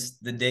since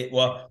the day,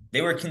 well,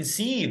 they were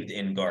conceived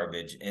in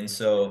garbage. And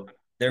so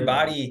their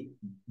body,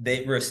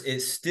 it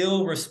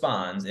still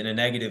responds in a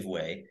negative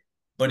way,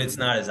 but it's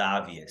not as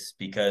obvious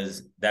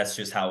because that's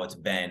just how it's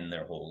been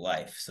their whole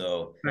life.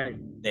 So Right.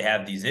 they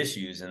have these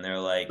issues and they're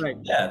like, Right.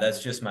 yeah,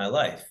 that's just my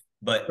life.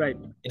 But Right.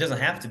 it doesn't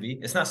have to be.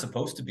 It's not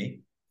supposed to be.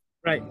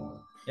 Right.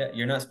 Yeah,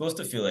 you're not supposed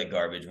to feel like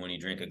garbage when you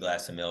drink a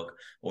glass of milk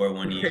or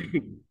when you,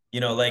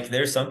 Right. like,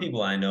 there's some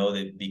people I know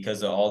that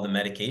because of all the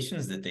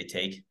medications that they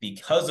take,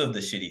 because of the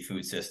shitty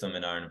food system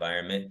in our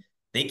environment,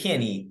 they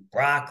can't eat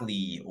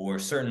broccoli or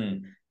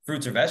certain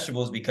fruits or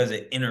vegetables because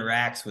it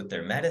interacts with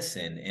their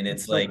medicine. And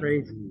it's That's so like,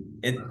 crazy.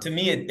 to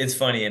me, it's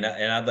funny. And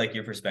I'd like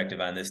your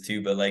perspective on this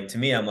too. But like, to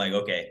me, I'm like,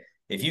 okay,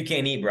 if you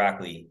can't eat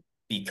broccoli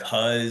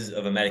because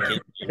of a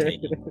medication you're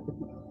taking,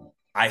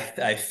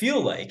 I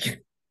feel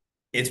like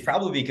it's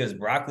probably because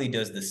broccoli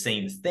does the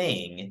same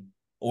thing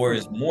or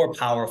is more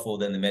powerful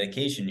than the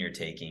medication you're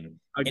taking.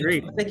 And if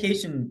Agreed.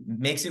 medication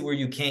makes it where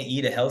you can't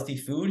eat a healthy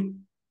food,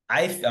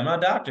 I'm not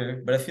a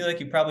doctor, but I feel like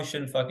you probably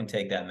shouldn't fucking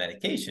take that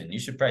medication. You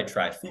should probably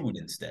try food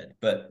instead.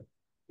 But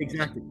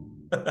Exactly.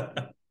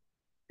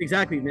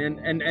 Exactly, man.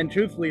 And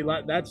truthfully,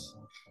 that's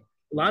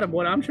a lot of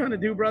what I'm trying to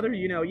do, brother.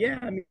 Yeah,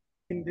 I mean,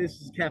 this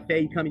is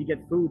cafe. You come, you get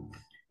food.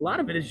 A lot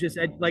of it is just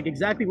like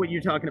exactly what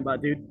you're talking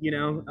about, dude.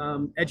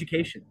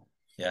 Education.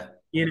 yeah,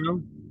 You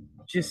know,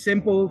 just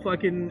simple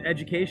fucking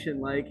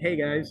education. Like, hey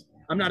guys,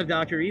 I'm not a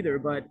doctor either,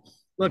 but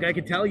look, I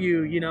could tell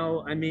you.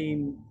 I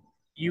mean,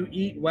 you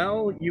eat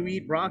well, you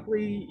eat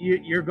broccoli,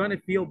 you're gonna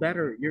feel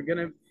better. You're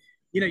gonna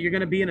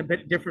be in a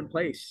bit different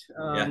place.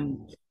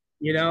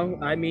 yeah,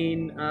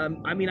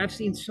 I've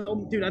seen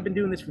dude. I've been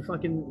doing this for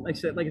fucking, like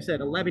I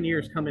said, 11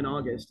 years. Come in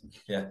August,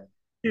 yeah,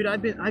 dude.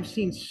 I've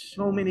seen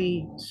so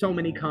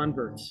many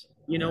converts.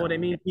 You know yeah. what I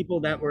mean? People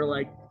that were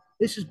like,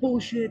 this is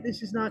bullshit.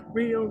 This is not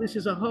real. This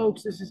is a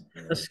hoax. This is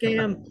a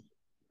scam.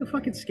 A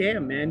fucking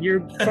scam, man. Your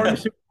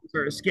pharmaceuticals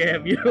are a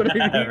scam. You know what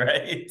I mean?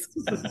 Right. This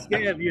is a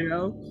scam. You're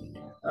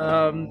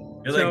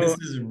like, So this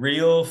is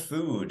real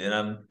food.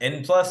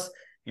 And plus,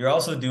 you're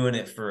also doing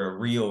it for a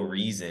real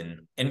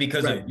reason and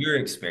because of right, your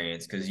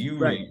experience, because you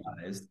right,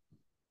 realized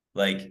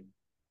like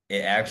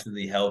it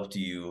actually helped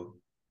you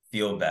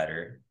feel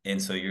better.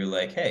 And so you're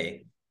like,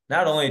 hey,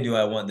 not only do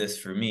I want this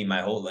for me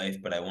my whole life,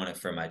 but I want it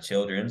for my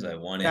children's, I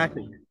want it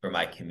Exactly. for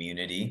my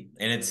community.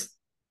 And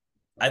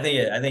I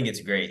think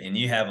it's great. And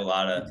you have a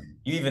lot of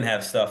you even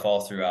have stuff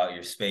all throughout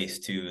your space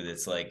too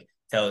that's like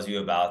tells you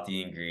about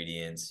the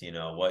ingredients, you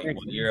know, Thanks,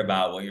 what you're man.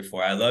 about, what you're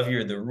for. I love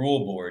your the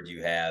rule board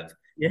you have.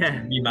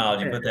 Yeah. You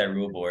put that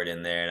rule board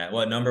in there. And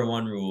what number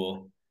one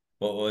rule?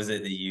 What was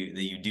it that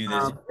you do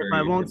this If for I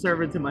your won't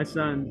serve it to my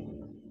son,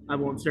 I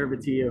won't serve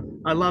it to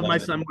you. I love my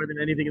love son more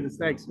than anything in the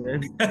States,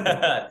 man.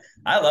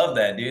 I love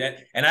that, dude.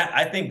 And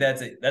I think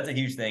that's a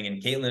huge thing.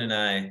 And Caitlin and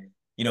I,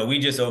 you know, we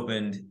just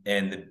opened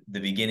in the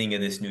beginning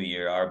of this new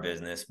year, our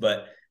business,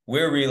 but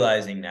we're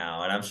realizing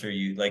now, and I'm sure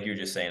you, like you're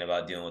just saying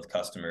about dealing with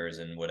customers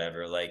and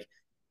whatever, like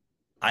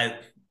I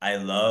I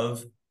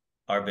love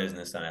our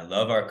business and I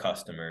love our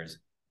customers,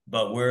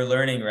 but we're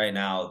learning right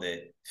now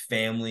that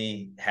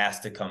family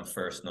has to come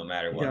first no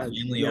matter what. Because,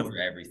 Family yep, over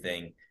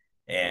everything.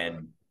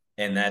 And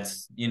and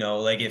that's, you know,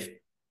 like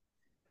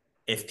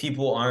if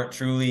people aren't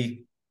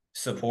truly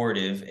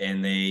supportive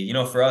and they, you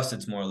know, for us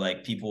it's more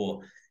like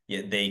people,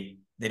 yeah, they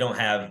don't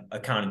have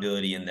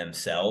accountability in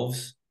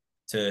themselves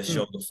to mm,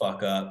 show the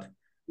fuck up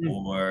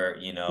mm, or,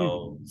 you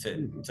know,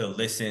 mm. to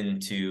listen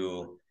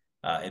to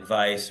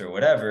advice or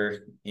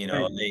whatever, you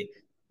know, Right. they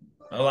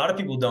a lot of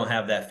people don't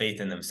have that faith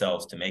in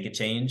themselves to make a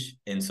change.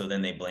 And so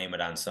then they blame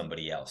it on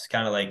somebody else.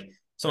 Kind of like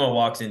someone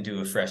walks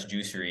into a fresh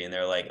juicery and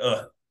they're like,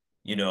 ugh,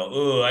 you know,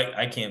 oh,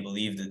 I can't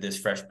believe that this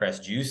fresh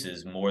pressed juice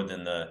is more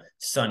than the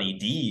Sunny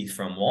D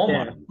from Yeah.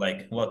 Walmart.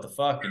 Like, what the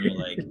fuck? And you're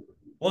like,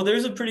 well,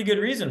 there's a pretty good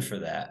reason for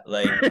that.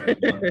 Like, you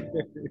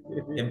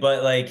know,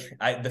 but like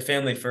the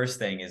family first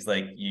thing is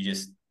like you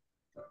just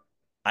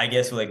I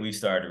guess like we've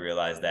started to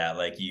realize that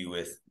like you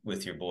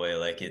with your boy,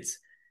 like it's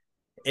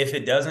if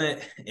it doesn't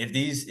if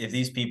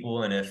these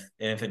people and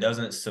if it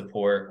doesn't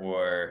support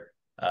or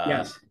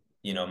Yes.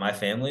 you know my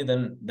family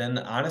then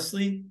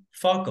honestly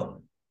fuck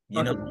them, you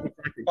Fuck know, 'em.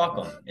 Exactly. fuck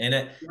them. And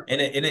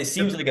it Yep.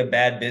 seems like a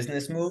bad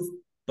business move,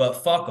 but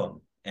fuck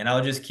them. And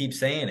I'll just keep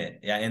saying it.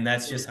 Yeah, and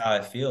that's just how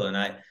I feel. And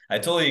I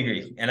totally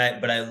agree. And I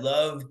but I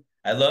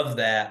love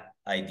that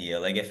idea.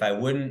 Like if I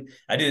wouldn't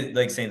I do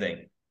like same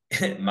thing.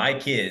 My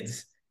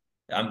kids,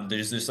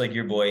 there's just like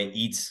your boy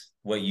eats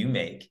what you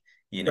make,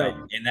 you know,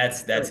 Right. and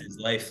that's Right. his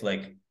life.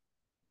 Like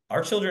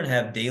our children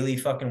have daily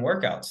fucking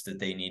workouts that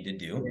they need to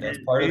do. Yeah, That's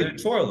part of their dude.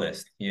 chore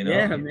list, you know?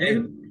 Yeah,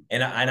 man.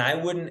 And I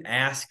wouldn't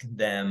ask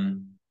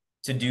them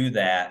to do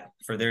that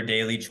for their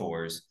daily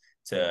chores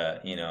to,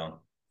 you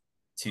know,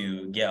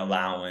 to get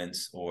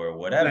allowance or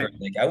whatever. Right.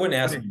 Like I wouldn't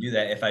ask Right. them to do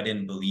that if I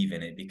didn't believe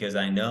in it because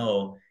I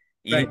know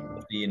eating Right.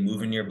 healthy and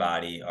moving your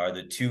body are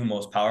the two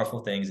most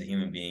powerful things a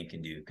human being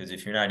can do. Because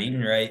if you're not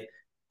eating right,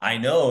 I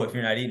know if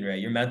you're not eating right,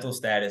 your mental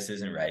status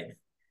isn't right.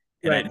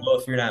 And I Right. know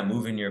if you're not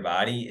moving your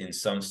body in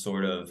some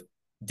sort of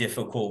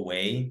difficult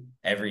way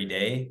every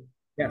day,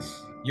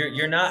 Yes.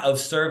 you're not of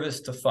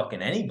service to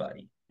fucking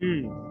anybody.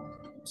 Mm.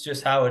 It's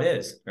just how it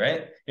is,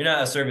 right? You're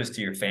not a service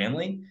to your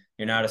family.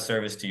 You're not a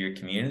service to your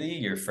community,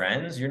 your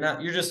friends. You're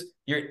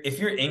if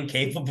you're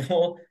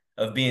incapable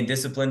of being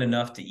disciplined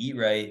enough to eat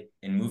right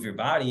and move your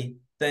body,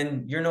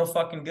 then you're no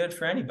fucking good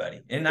for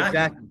anybody. And not you,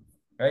 Exactly.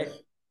 right?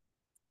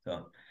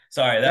 So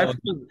sorry, that That's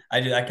was true.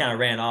 I kind of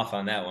ran off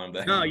on that one,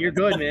 but No, you're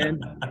good, man.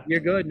 You're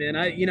good, man.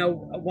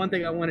 One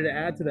thing I wanted to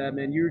add to that,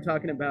 man, you were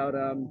talking about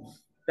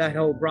that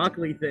whole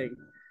broccoli thing.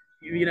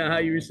 You know how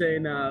you were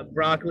saying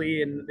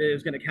broccoli and it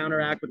was going to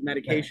counteract with yeah.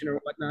 medication or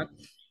whatnot.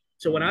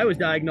 So when I was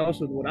diagnosed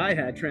with what I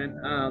had, Trent,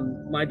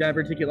 my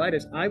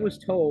diverticulitis, I was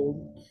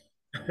told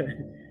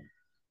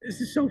this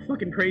is so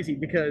fucking crazy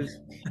because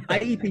I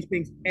eat these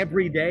things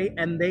every day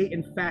and they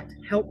in fact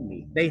help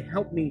me. They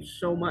help me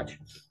so much.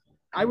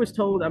 I was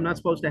told I'm not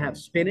supposed to have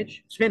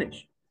spinach.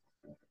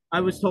 I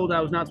was told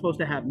I was not supposed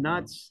to have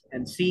nuts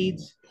and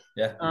seeds.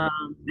 Yeah.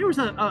 There was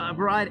a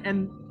variety,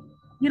 and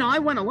I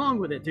went along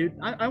with it, dude.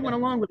 I Yeah. went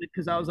along with it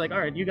because I was like, all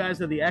right, you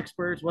guys are the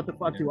experts. What the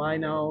fuck Yeah. do I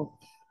know?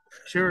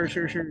 Sure,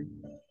 sure, sure.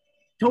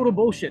 Total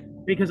bullshit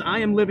because I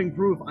am living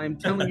proof. I am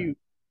telling you,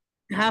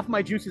 half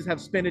my juices have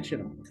spinach in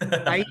them.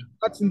 I eat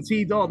nuts and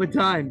seeds all the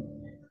time.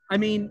 I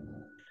mean,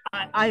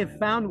 I have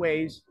found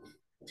ways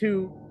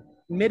to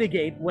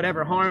mitigate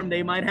whatever harm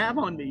they might have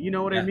on me. You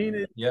know what I Yeah.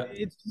 mean? Yeah.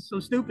 It's just so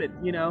stupid.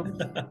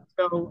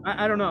 So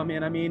I don't know,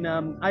 man. I mean,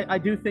 I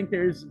do think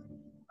there's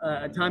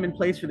a time and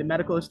place for the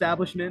medical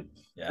establishment. I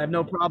Yeah. have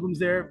no problems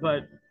there,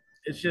 but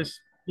it's just,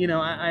 I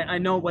know I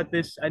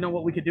know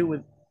what we could do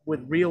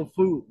with real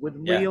food, with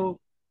Yeah.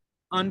 real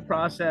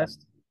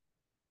unprocessed.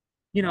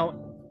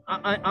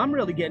 I'm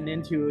really getting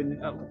into,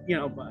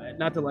 and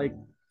not to like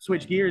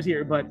switch gears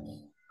here, but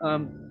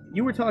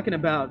you were talking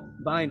about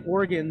buying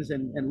organs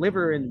and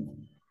liver, and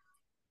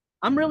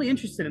I'm really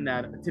interested in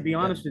that, to be Yeah.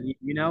 honest with you.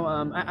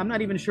 I'm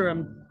not even sure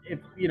I'm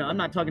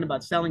not talking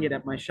about selling it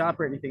at my shop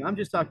or anything. I'm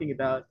just talking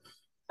about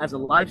as a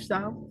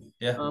lifestyle.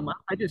 Yeah.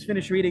 I just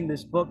finished reading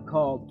this book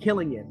called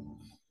Killing It.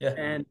 Yeah.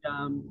 And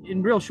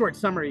in real short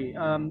summary,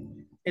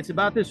 it's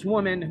about this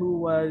woman who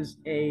was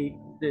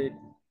the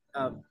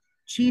uh,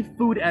 chief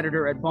food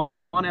editor at Bon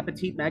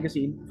Appetit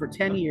magazine for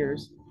 10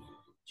 years.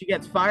 She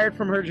gets fired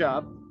from her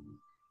job,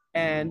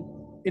 and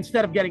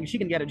instead of getting, she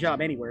can get a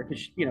job anywhere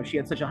because she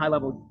had such a high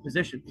level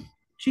position.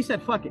 She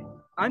said, "Fuck it,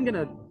 I'm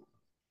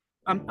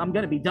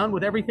gonna be done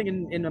with everything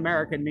in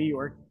America, in New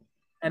York,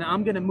 and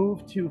I'm gonna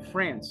move to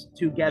France,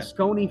 to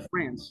Gascony,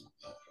 France."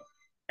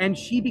 And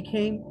she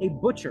became a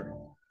butcher.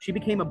 She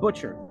became a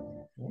butcher.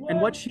 And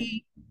What?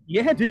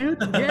 yeah, dude,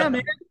 yeah,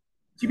 man.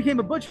 She became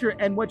a butcher.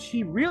 And what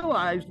she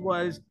realized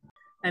was,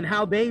 and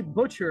how they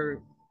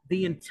butcher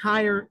the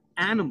entire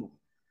animal.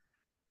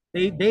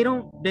 They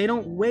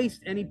don't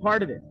waste any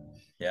part of it.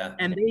 Yeah.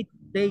 And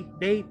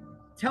they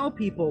tell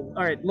people,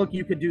 all right, look,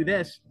 you could do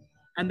this.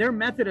 And their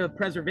method of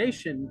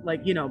preservation,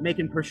 like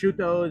making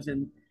prosciuttos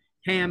and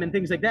ham and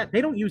things like that, they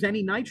don't use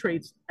any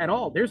nitrates at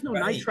all. There's no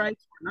Right.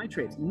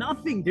 nitrates,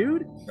 nothing,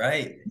 dude.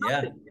 Right.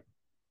 Yeah. Nothing.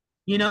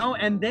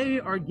 And they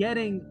are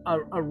getting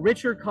a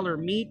richer color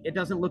meat. It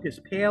doesn't look as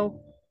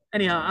pale.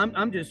 Anyhow,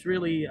 I'm just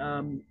really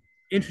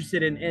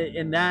interested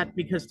in that,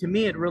 because to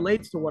me it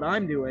relates to what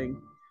I'm doing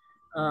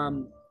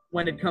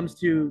when it comes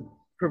to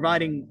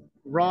providing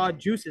raw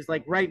juices.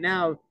 Like right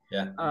now,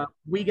 Yeah.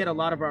 we get a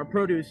lot of our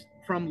produce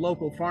from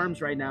local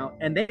farms right now,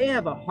 and they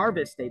have a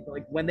harvest date,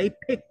 like when they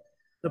pick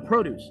the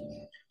produce.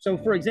 So,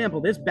 for example,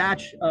 this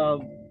batch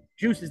of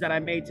juices that I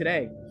made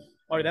today,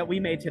 or that we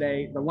made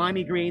today, the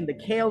limey green, the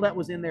kale that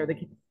was in there,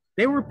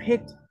 they were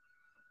picked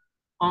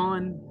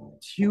on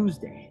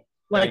Tuesday.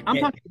 Like, I'm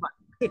talking about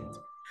picked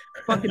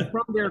fucking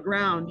from their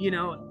ground,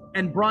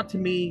 and brought to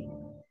me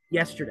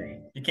yesterday.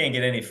 You can't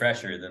get any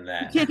fresher than You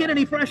that. can't get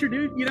any fresher,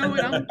 dude. And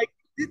I'm like,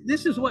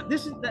 this is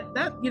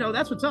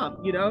that's what's up.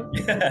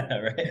 Yeah,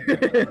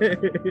 right.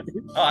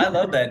 Oh, I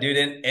love that, dude.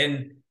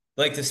 And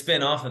like, to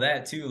spin off of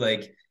that too,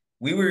 like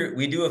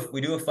we do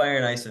a fire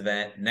and ice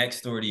event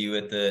next door to you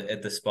at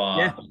the spa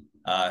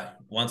Yeah,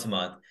 once a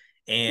month.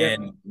 yeah.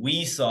 And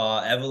we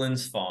saw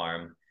Evelyn's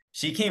farm.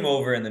 She came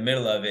over in the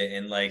middle of it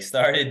and like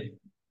started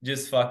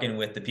just fucking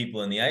with the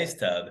people in the ice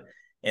tub.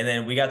 And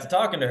then we got to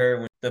talking to her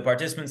when the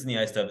participants in the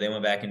ice tub, they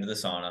went back into the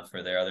sauna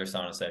for their other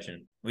sauna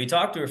session. We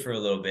talked to her for a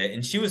little bit,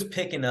 and she was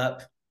picking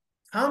up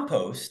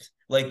compost,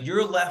 like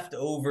your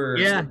leftover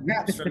Yeah.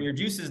 scraps from your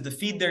juices, to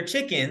feed their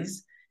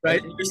chickens. And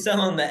Right. then you're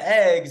selling the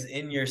eggs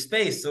in your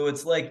space. So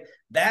it's like,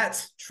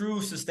 that's true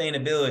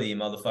sustainability,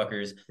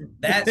 motherfuckers.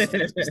 That's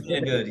true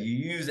sustainability.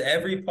 You use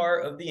every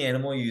part of the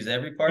animal, you use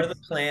every part of the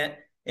plant.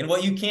 And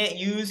what you can't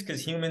use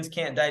because humans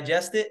can't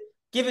digest it,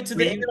 give it to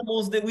the We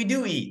animals that we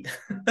do eat.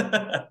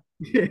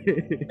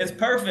 It's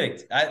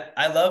perfect.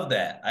 I love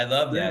that. I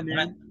love Yeah, that.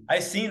 man. I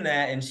seen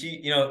that, and she,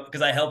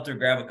 because I helped her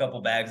grab a couple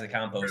bags of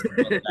compost and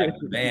put it back in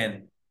the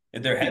van.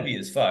 They're heavy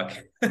as fuck.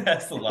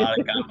 That's a lot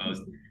of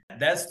compost.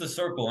 That's the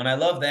circle, and I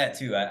love that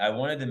too. I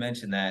wanted to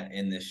mention that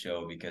in this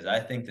show because I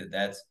think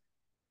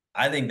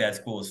that's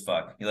cool as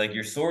fuck.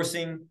 You're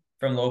sourcing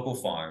from local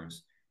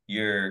farms.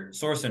 You're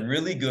sourcing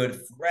really good,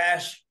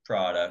 fresh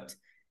product.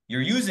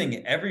 You're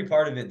using every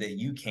part of it that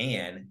you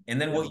can,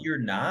 and then what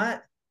you're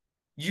not,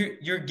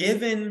 you're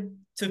given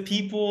to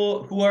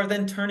people who are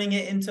then turning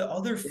it into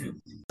other food.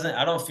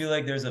 I don't feel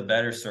like there's a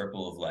better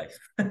circle of life.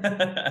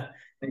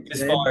 Thanks,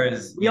 As man. far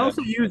as, We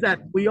also use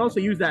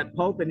that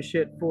pulp and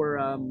shit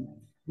for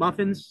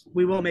muffins.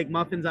 We will make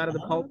muffins out of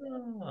the pulp.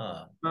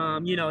 ah,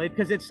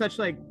 Because it's such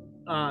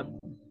uh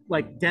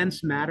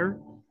dense matter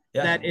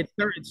yeah. that it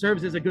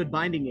serves as a good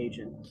binding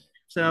agent.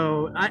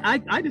 So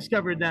I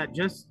discovered that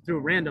just through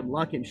random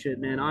luck and shit,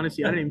 man.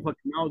 Honestly, I didn't even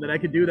fucking know that I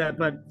could do that,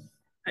 but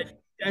I,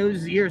 it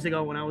was years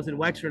ago when I was in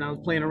Wexford and I was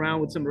playing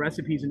around with some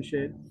recipes and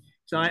shit.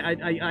 So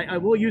I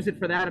will use it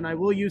for that, and I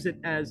will use it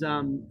as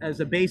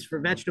a base for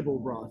vegetable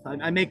broth.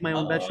 I make my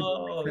own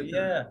vegetable Oh, broth.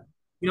 yeah.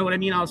 You know what I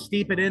mean? I'll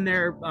steep it in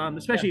there,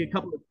 especially a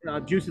couple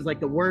of juices like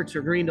the Works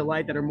or Green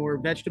Delight that are more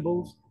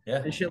vegetables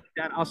Yeah. and shit like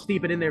that. I'll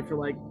steep it in there for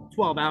like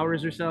 12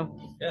 hours or so,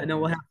 Yeah. and then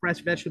we'll have fresh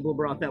vegetable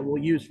broth that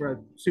we'll use for our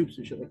soups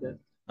and shit like that.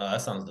 Oh,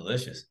 that sounds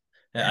delicious.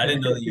 Yeah, I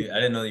didn't know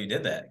that you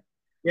did that.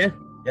 Yeah,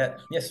 Yeah.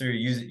 Yeah. So you're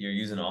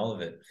using all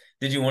of it.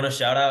 Did you want to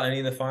shout out any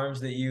of the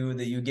farms that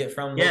you get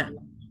from yeah, locally?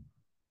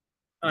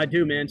 I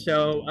do, man.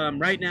 So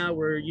right now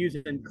we're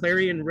using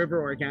Clarion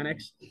River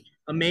Organics.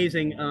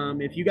 Amazing.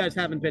 If you guys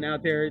haven't been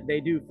out there, they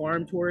do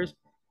farm tours.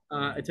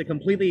 It's a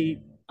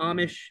completely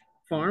Amish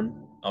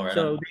farm, Oh, right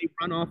so on. they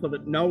run off of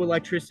it. No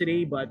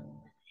electricity, but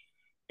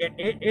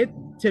it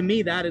to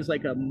me that is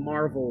like a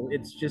marvel.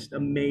 It's just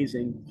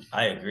amazing.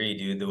 I agree,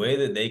 dude. The way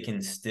that they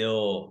can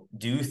still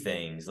do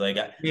things. Like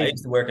I Man,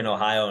 used to work in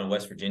Ohio and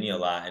West Virginia a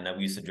lot, and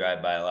we used to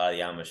drive by a lot of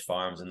the Amish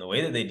farms. And the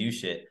way that they do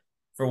shit,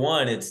 for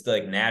one, it's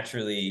like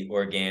naturally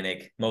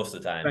organic most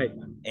of the time right,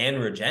 and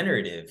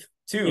regenerative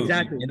too.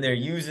 exactly. And they're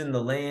using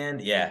the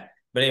land. Yeah.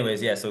 But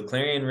anyways, yeah. So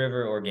Clarion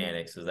River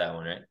Organics is that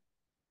one, right?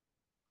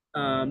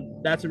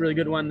 That's a really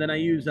good one. Then I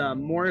use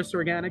Morris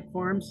Organic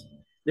Farms.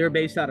 They're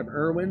based out of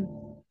Irwin.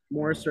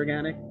 Morris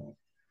Organic.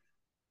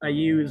 I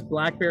use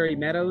Blackberry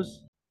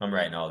Meadows. I'm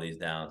writing all these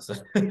down. So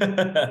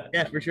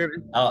Yeah, for sure.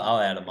 I'll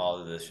add them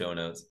all to the show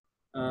notes.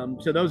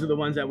 So those are the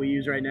ones that we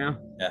use right now.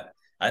 Yeah.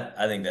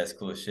 I think that's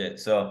cool as shit.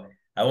 So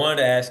I wanted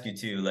to ask you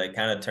too, like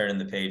kind of turning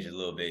the page a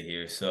little bit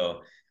here.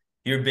 So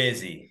you're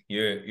busy.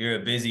 You're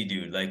a busy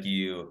dude. Like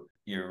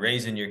you're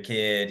raising your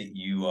kid,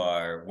 you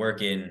are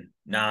working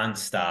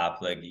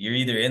nonstop. Like you're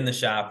either in the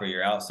shop or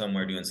you're out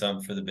somewhere doing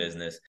something for the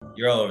business.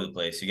 You're all over the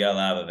place. You got a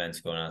lot of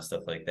events going on,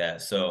 stuff like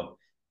that. So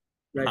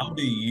Right. how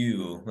do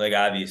you, like,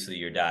 obviously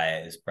your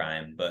diet is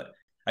prime, but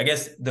I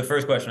guess the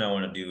first question I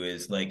want to do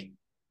is like,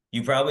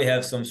 you probably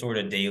have some sort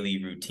of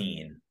daily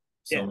routine.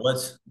 So Yeah.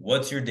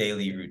 what's your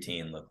daily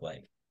routine look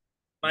like?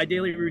 My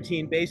daily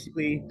routine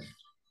basically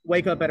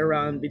wake up at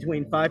around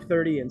between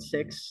 5:30 and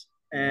 6,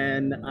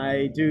 and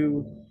I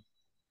do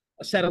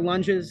a set of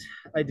lunges.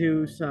 I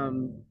do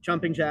some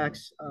jumping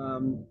jacks.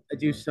 I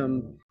do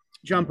some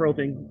jump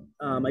roping.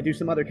 I do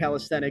some other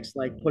calisthenics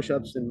like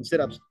push-ups and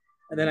sit-ups,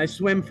 and then I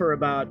swim for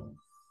about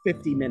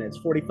 50 minutes,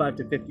 45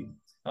 to 50.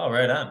 Oh,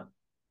 right on.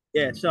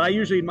 Yeah, so I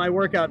usually my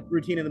workout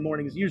routine in the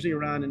morning is usually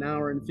around an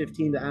hour and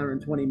 15 to hour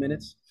and 20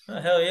 minutes. Oh,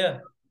 hell yeah.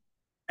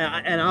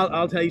 And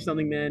I'll tell you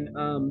something, man.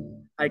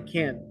 I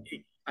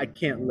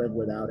can't live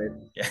without it.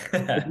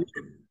 Yeah.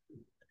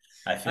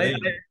 I feel I, you.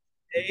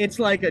 it's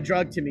like a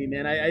drug to me,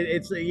 man.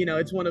 It's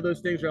it's one of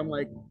those things where I'm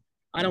like,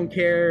 I don't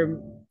care.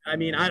 I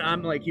mean,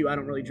 I'm like you. I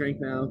don't really drink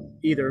now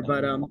either,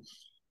 but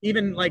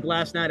even like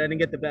last night, I didn't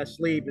get the best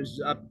sleep. I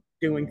was up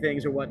doing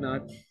things or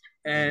whatnot,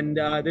 and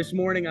this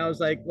morning I was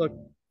like, look,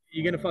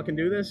 you gonna fucking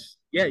do this?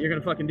 Yeah, you're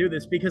gonna fucking do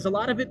this because a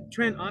lot of it,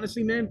 Trent.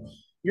 Honestly, man,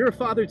 you're a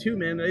father too,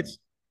 man. It's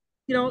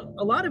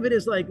a lot of it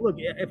is like, look,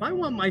 if I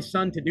want my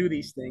son to do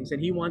these things and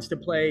he wants to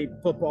play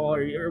football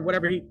or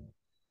whatever,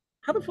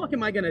 how the fuck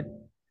am I going to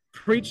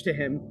preach to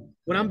him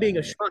when I'm being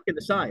a schmuck in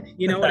the side?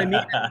 You know what I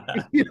mean?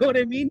 You know what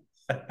I mean?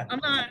 I'm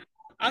not,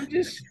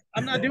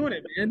 I'm not doing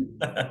it, man.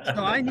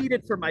 So I need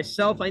it for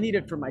myself. I need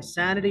it for my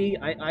sanity.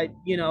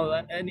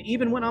 And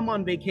even when I'm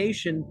on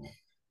vacation,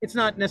 it's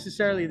not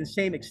necessarily the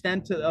same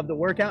extent of the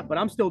workout, but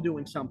I'm still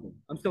doing something.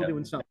 I'm still Yep.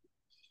 doing something.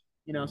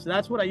 So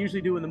that's what I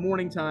usually do in the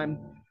morning time.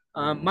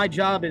 My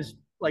job is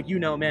like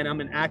man.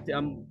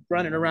 I'm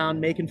running around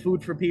making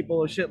food for people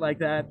or shit like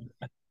that.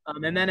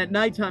 And then at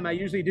nighttime, I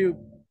usually do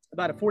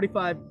about a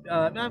 45,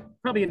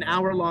 probably an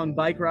hour long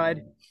bike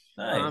ride.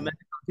 Nice. And I'll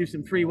do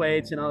some free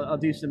weights and I'll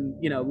do some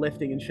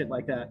lifting and shit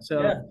like that.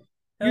 So Yeah.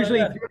 Hell usually,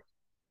 yeah.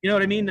 you know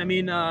what I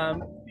mean.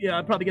 Yeah,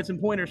 I'll probably get some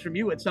pointers from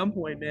you at some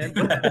point, man.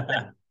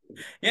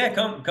 Yeah,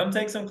 come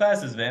take some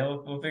classes, man.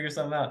 We'll figure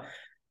something out.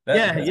 Yeah, That's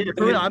yeah, for really real.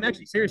 good. I'm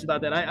actually serious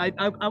about that.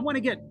 I want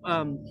to get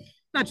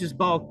not just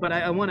bulk, but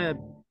I want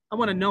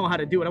to know how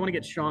to do it. I want to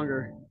get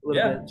stronger a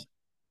little Yeah. bit.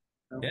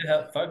 So,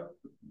 Yeah, fuck.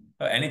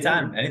 yeah,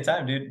 Anytime, man.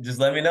 anytime, dude. Just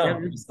let me Yeah, know.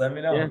 man. Just let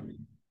me Yeah, know.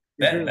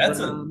 for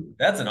sure. But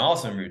That's an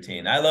awesome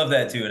routine. I love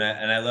that too, and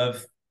I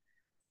love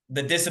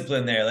the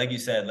discipline there. Like you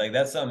said, like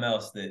that's something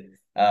else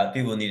that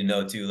people need to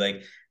know too.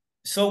 Like,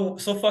 so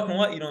fucking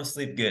what? You don't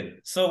sleep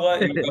good. So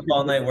what? You're up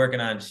all night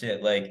working on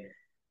shit. Like,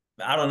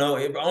 I don't know.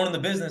 Owning the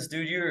business,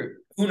 dude, you're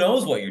who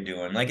knows what you're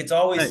doing. Like it's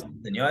always right,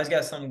 something. You always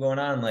got something going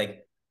on.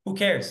 Like, who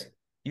cares?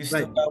 You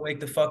still right, gotta wake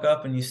the fuck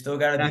up and you still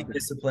gotta be exactly,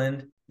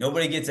 disciplined.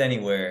 Nobody gets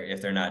anywhere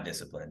if they're not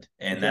disciplined.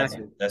 And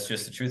exactly. that's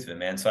just the truth of it,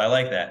 man. So I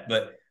like that.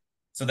 But Yeah.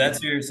 so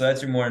that's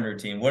your morning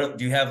routine. What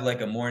do you have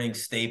like a morning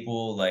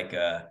staple, like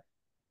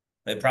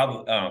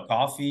probably I don't know,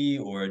 coffee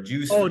or a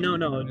juice for Oh no, you?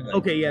 no. Like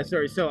Okay, yeah,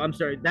 sorry. So I'm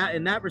sorry. That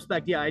in that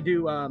respect, yeah, I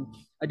do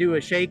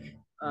a shake,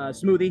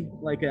 smoothie,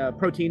 like a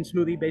protein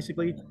smoothie,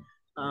 basically.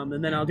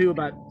 And then I'll do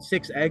about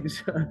 6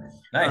 eggs.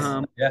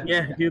 nice. Yeah.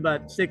 Yeah, do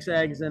about 6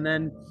 eggs, and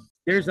then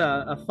there's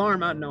a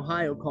farm out in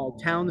Ohio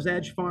called Towns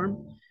Edge Farm,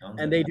 Sounds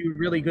and like they do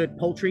really good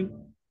poultry.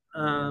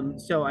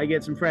 So I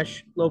get some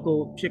fresh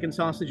local chicken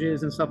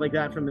sausages and stuff like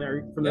that from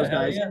yeah, those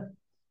hell guys. yeah.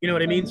 You know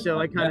what I mean? So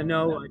I kind Yeah. of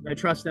know, I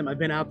trust them. I've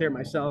been out there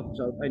myself,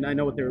 so I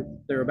know what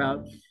they're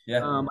about.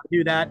 Yeah. I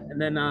do that, and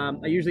then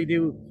I usually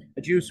do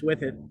a juice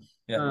with it.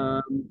 Yeah.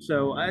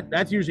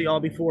 That's usually all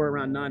before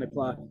around 9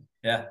 o'clock.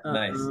 Yeah.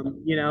 Nice.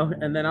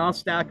 And then I'll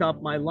stack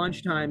up my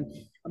lunchtime.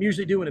 I'm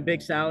usually doing a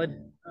big salad.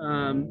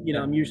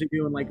 Yeah. I'm usually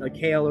doing like a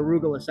kale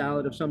arugula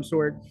salad of some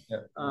sort.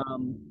 Yeah.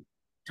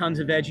 Tons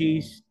of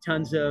veggies,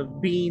 tons of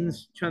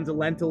beans, tons of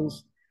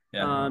lentils.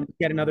 Yeah.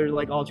 Get another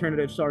like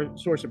alternative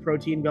source of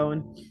protein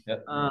going. Yeah.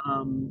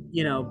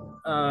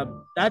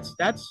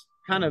 That's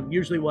kind of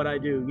usually what I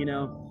do.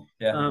 Yeah.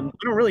 I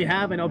don't really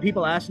have. I know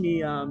people ask me,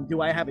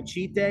 do I have a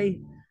cheat day?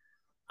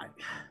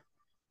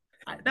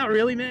 I, Not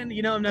really, man.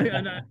 I'm not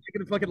gonna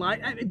fucking lie.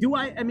 Do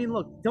I? I mean,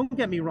 look, don't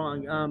get me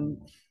wrong.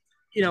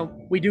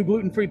 We do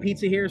gluten-free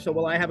pizza here, so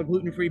will I have a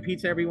gluten-free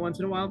pizza every once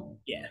in a while?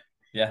 Yeah,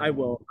 Yeah. I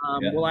will.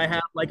 Yeah. Will I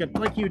have like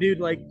you, dude,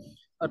 like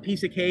a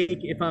piece of cake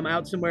if I'm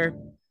out somewhere?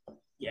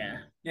 Yeah,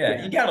 Yeah.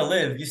 yeah. You gotta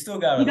live. You still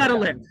gotta You live. gotta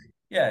live.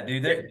 Yeah,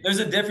 dude. Yeah, There's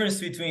a difference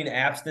between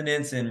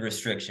abstinence and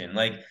restriction.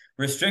 Like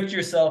restrict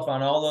yourself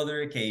on all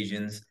other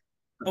occasions,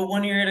 but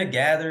when you're at a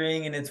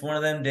gathering and it's one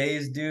of them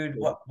days, dude,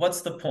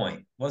 what's the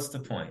point? What's the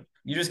point?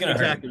 You're just gonna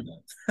hurt exactly.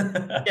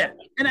 yourself. Yeah,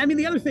 and I mean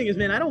the other thing is,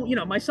 man, I don't.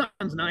 My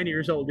son's 9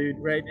 years old, dude,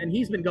 right? And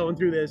he's been going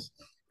through this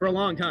for a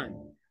long time.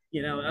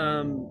 I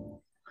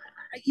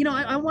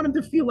want him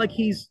to feel like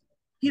he's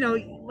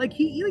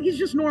he's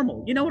just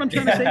normal. You know what I'm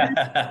trying to say, dude?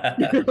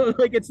 Yeah.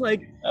 Like it's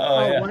like, Oh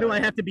oh, yeah. why do I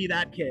have to be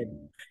that kid?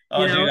 You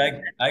Oh, dude,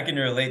 know? I can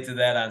relate to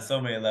that on so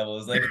many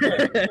levels. Like,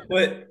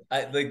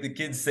 like the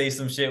kids say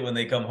some shit when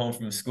they come home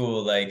from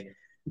school,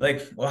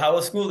 well, how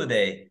was school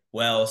today?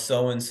 Well,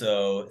 so and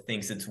so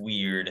thinks it's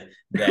weird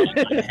that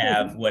I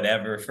have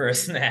whatever for a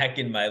snack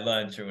in my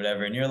lunch or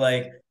whatever, and you're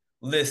like,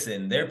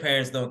 listen, their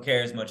parents don't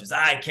care as much as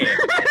I care.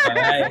 All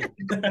right.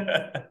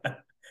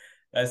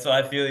 So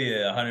I feel you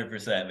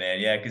 100%, man.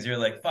 Yeah, because you're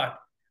like, fuck,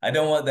 I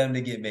don't want them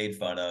to get made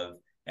fun of,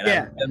 and I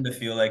Yeah, want them to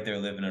feel like they're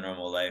living a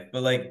normal life.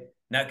 But like,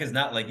 not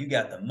like you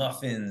got the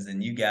muffins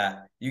and you got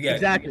good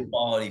exactly.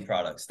 quality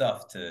product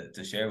stuff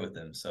to share with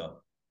them.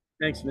 So,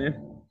 Thanks,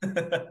 man.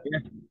 Yeah.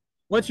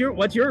 What's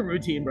your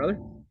routine, brother?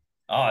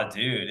 oh,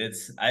 dude,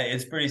 it's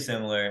pretty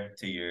similar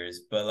to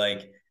yours, but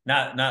like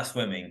not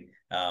swimming.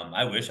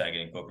 I wish I could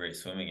incorporate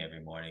swimming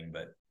every morning,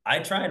 but I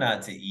try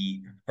not to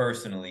eat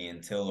personally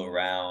until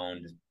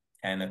around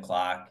 10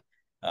 o'clock.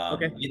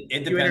 Okay. It You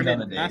depends on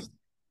the intermittent day.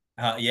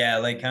 fast? Yeah,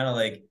 like kind of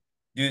like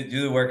do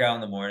the workout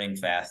in the morning,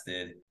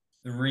 fasted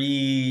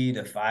 3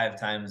 to 5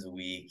 times a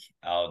week.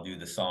 I'll do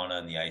the sauna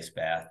and the ice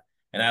bath,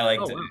 and I like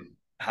Oh to wow.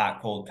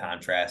 hot cold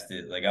contrast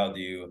it. Like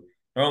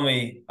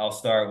normally I'll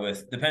start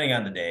with, depending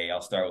on the day,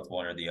 I'll start with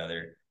one or the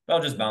other. But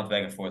I'll just bounce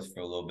back and forth for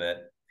a little bit.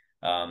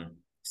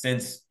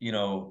 Since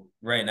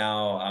right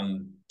now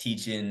I'm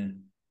teaching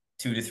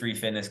 2 to 3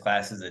 fitness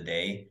classes a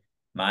day,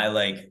 my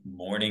like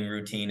morning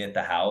routine at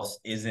the house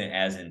isn't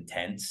as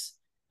intense.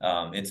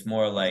 It's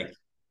more like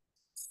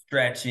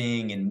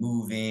stretching and Right.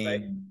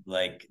 moving,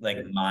 like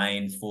Okay.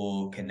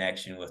 mindful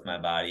connection with my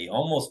body,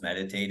 almost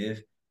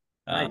meditative.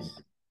 Um,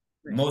 Nice.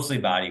 Nice. Mostly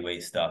body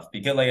weight stuff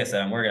because, like I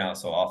said, I'm working out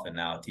so often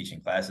now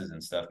teaching classes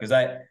and stuff because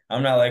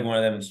I'm not like one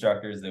of them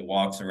instructors that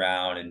walks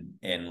around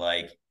and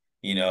like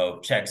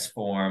checks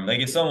form. Like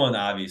if someone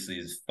obviously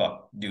is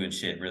doing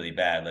shit really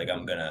bad, like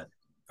I'm gonna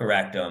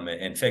correct them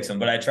and fix them,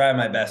 but I try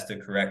my best to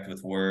correct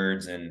with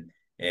words and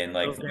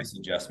like Okay. voice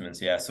adjustments.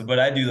 Yeah, so but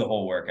I do the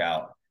whole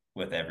workout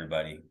with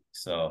everybody.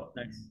 So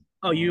Nice.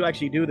 Oh, you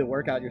actually do the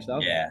workout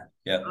yourself? yeah,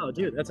 yep, Oh,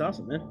 dude, that's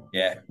awesome, man.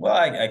 yeah. Well,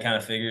 I kind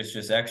of figure it's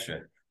just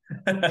extra.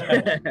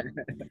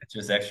 It's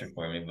just extra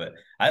for me, but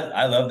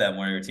I love that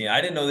morning routine. I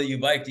didn't know that you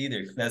biked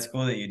either. That's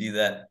cool that you do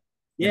that.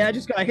 Yeah, I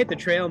just got I hit the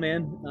trail,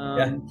 man.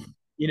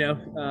 Yeah,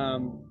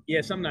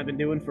 Yeah, something I've been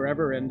doing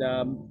forever, and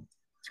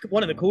it's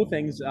one of the cool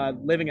things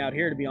living out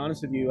here. To be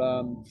honest with you,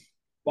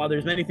 while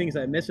there's many things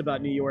I miss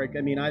about New York,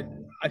 I mean,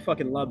 I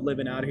fucking love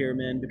living out here,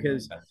 man,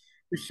 because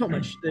there's so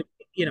much that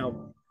you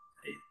know,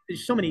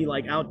 there's so many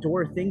like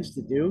outdoor things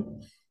to do.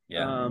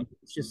 yeah,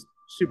 It's just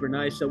super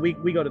nice. So we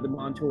go to the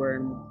Montour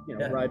and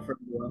yeah, ride for a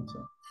while.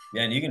 So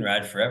yeah. And you can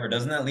ride forever.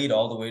 Doesn't that lead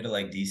all the way to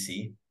like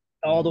DC?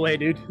 all the way,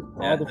 dude,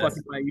 all Yeah, the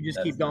fucking way. You just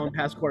that's keep nice. going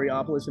past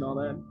Coriopolis and all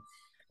that.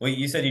 Well,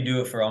 you said you do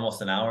it for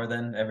almost an hour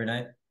then every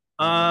night.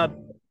 Uh,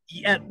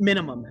 at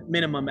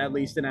minimum at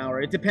least an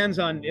hour. It depends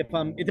on if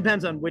I'm. It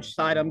depends on which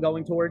side I'm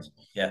going towards,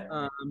 Yeah,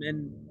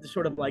 and the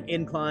sort of like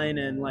incline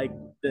and like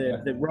the yeah,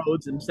 the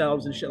roads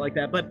themselves and shit like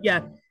that. But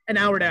yeah, an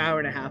hour to hour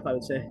and a half, I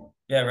would say.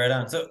 yeah. Right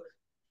on. So,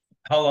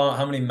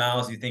 how many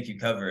miles do you think you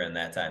cover in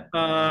that time?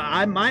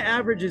 I my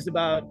average is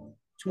about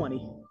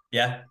 20,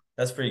 Yeah,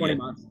 that's pretty 20 good.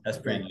 miles. That's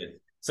Yeah, pretty good.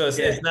 So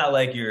yeah. it's not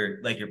like you're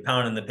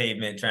pounding the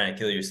pavement trying to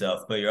kill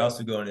yourself, but you're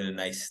also going at a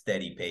nice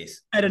steady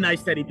pace. At a nice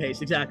steady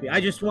pace, exactly. I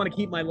just want to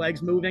keep my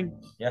legs moving.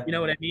 Yeah, You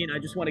know what I mean? I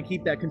just want to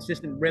keep that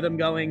consistent rhythm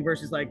going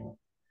versus like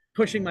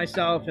pushing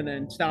myself and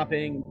then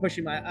stopping and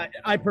pushing my.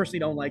 I personally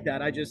don't like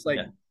that. I just like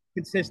yeah,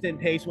 consistent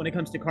pace when it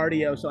comes to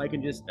cardio, so I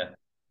can just yeah,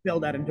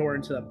 build that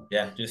endurance up.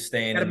 yeah. Just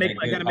staying Gotta in make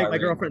that I good gotta make heart my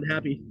rate. girlfriend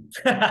happy.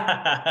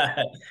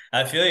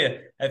 I feel you.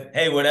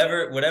 Hey,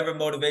 whatever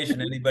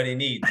motivation anybody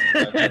needs,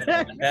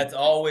 that's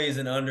always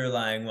an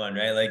underlying one,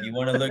 right? Like you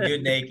want to look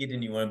good naked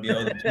and you want to be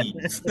able to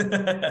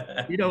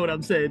cheat. You know what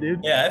I'm saying, dude?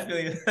 Yeah, I feel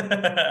you.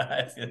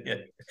 I feel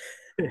you.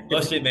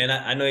 Well, shit, man.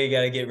 I know you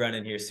got to get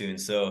running here soon.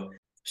 So,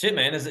 shit,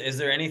 man. Is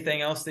there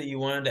anything else that you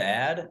wanted to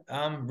add,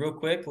 real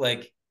quick,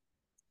 like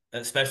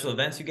special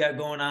events you got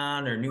going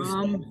on, or new stuff,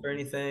 um, or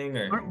anything,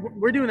 or?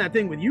 we're doing that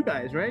thing with you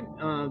guys, right?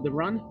 The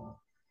run.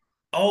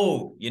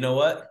 Oh, you know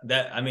what?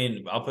 I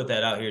mean, I'll put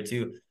that out here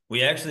too.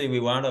 We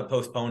wound up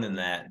postponing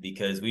that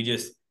because we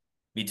just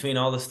between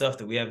all the stuff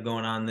that we have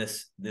going on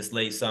this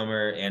late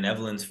summer and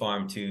Evelyn's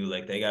farm too,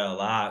 like they got a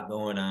lot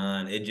going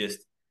on. It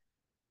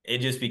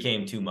just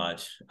became too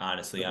much,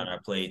 honestly, Okay. on our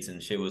plates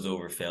and shit was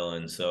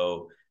overfilling.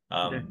 So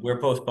Okay. we're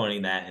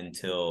postponing that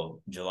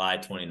until July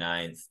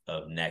 29th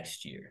of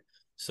next year.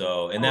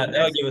 So, and Oh, that'll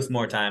nice. give us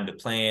more time to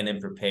plan and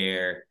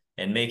prepare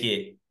and make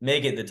it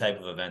the type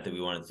of event that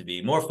we want it to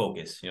be. More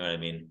focused, you know what I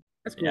mean?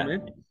 That's cool, Yeah.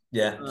 man.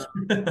 Yeah.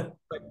 Uh,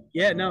 but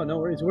yeah, no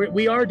worries.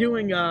 We are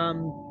doing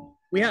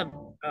we have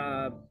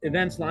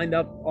events lined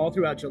up all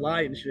throughout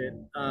July and shit.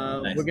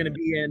 We're Nice. gonna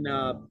be in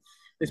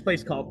this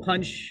place called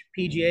Punch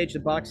PGH, the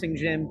boxing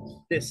gym,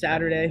 this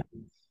Saturday.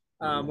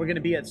 We're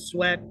gonna be at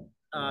Sweat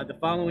the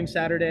following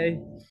Saturday.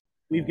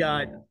 We've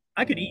got.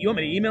 I could. You want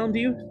me to email them to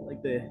you?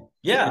 Like the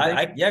Yeah, different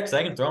things. yeah, because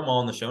I can throw them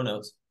all in the show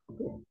notes.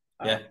 Cool.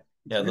 Yeah.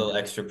 Yeah. A little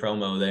extra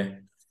promo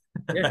there.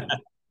 Yeah,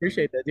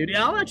 appreciate that, dude.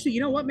 Yeah, I'll actually,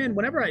 you know what, man?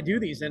 Whenever I do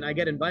these and I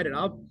get invited,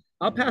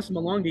 I'll pass them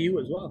along to you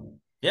as well.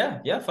 Yeah.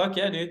 Yeah. Fuck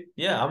yeah, dude.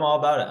 Yeah. I'm all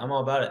about it. I'm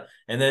all about it.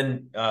 And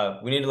then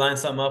we need to line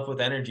something up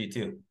with energy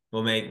too.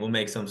 We'll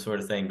make some sort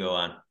of thing go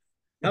on.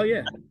 Oh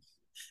yeah,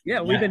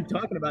 yeah. We've Yeah. been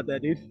talking about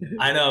that, dude.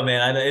 I know,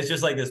 man. I know. It's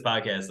just like this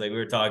podcast. Like we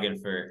were talking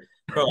for,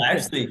 bro,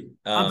 actually,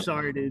 I'm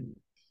sorry, dude.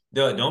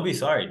 don't be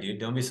sorry, dude.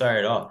 Don't be sorry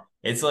at all.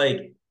 It's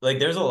like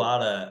there's a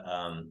lot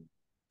of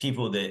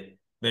people that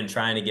been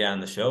trying to get on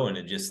the show and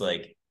it just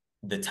like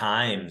the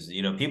times,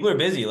 people are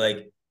busy.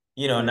 Like,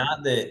 Yeah,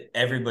 not that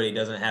everybody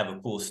doesn't have a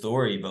cool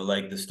story, but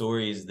like the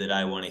stories that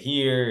I want to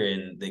hear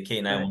and that Kate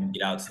and I right. want to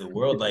get out to the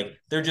world, like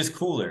they're just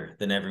cooler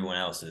than everyone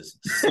else's.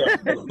 So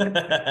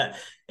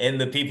and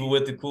the people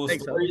with the cool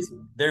Thanks, Ellie.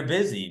 stories, they're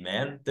busy,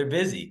 man. They're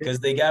busy because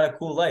they got a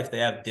cool life. They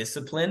have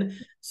discipline,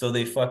 so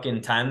they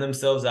fucking time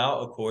themselves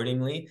out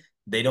accordingly.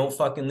 They don't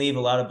fucking leave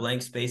a lot of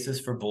blank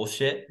spaces for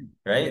bullshit,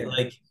 right? Yeah.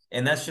 Like,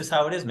 and that's just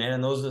how it is, man.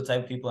 And those are the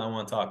type of people I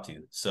want to talk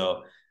to.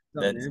 So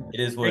What's up, that's man? it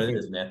is what Thank it you.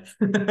 is, man.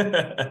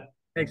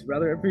 Thanks,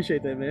 brother. I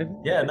appreciate that,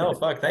 man. Yeah, no,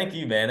 fuck. Thank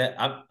you, man.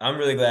 I'm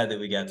really glad that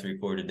we got to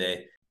record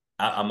today.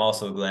 I'm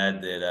also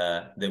glad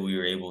that we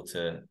were able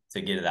to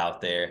get it out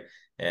there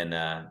and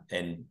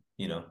that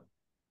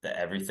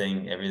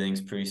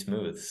everything's pretty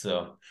smooth.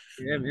 So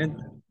Yeah,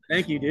 man.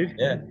 Thank you, dude.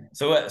 yeah.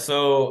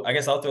 So I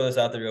guess I'll throw this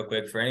out there real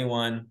quick for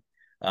anyone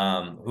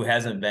who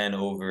hasn't been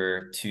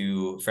over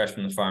to Fresh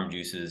from the Farm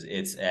Juices.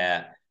 It's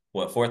at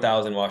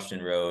 4,000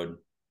 Washington Road,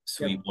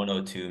 Suite Yep.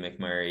 102,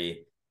 McMurray.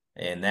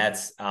 And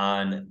that's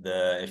on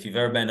if you've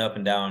ever been up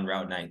and down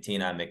Route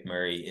 19 on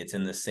McMurray, it's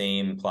in the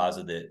same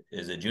plaza that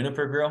is a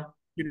Juniper Grill.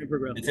 Juniper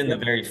Grill. It's in the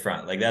Yep. very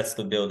front. Like that's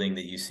the building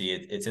that you see.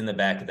 It's in the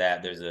back of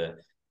that. There's a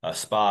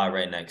spa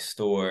right next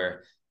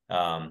door.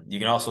 You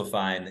can also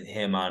find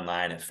him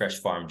online at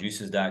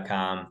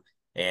freshfarmjuices.com.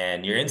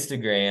 And your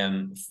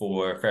Instagram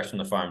for Fresh from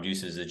the Farm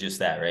Juices is just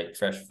that, right?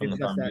 Fresh from It's the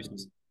just Farm that.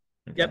 Juices.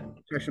 Okay. Yep.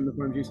 Fresh from the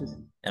farm juices.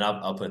 And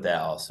I'll put that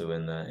also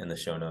in the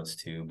show notes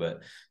too. But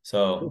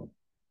so Cool.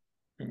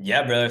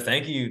 yeah, brother.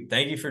 Thank you.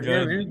 Thank you for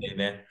Yeah, joining me man. today,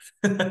 man.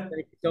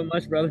 Thank you so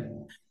much, brother.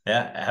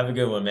 Yeah, have a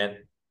good one, man.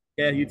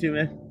 Yeah, you too,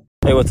 man.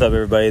 Hey, what's up,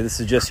 everybody? This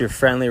is just your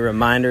friendly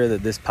reminder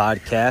that this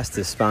podcast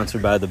is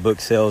sponsored by the book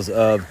sales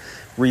of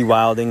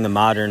Rewilding the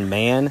Modern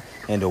Man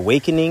and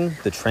Awakening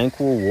the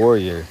Tranquil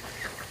Warrior.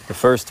 The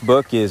first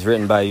book is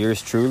written by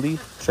yours truly,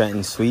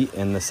 Trenton Sweet,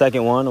 and the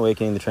second one,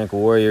 Awakening the Tranquil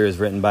Warrior, is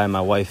written by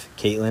my wife,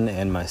 Caitlin,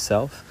 and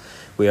myself.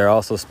 We are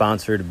also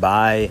sponsored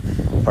by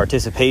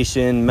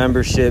participation,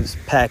 memberships,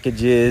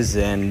 packages,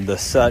 and the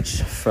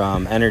such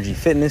from Energy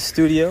Fitness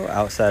Studio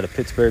outside of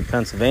Pittsburgh,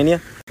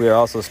 Pennsylvania. We are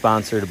also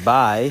sponsored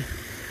by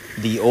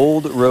the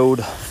Old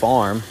Road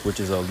Farm, which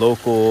is a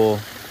local,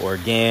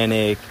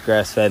 organic,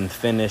 grass-fed and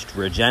finished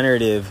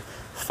regenerative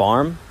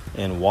farm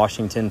in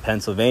Washington,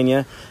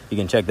 Pennsylvania. You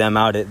can check them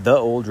out at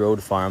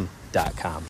theoldroadfarm.com.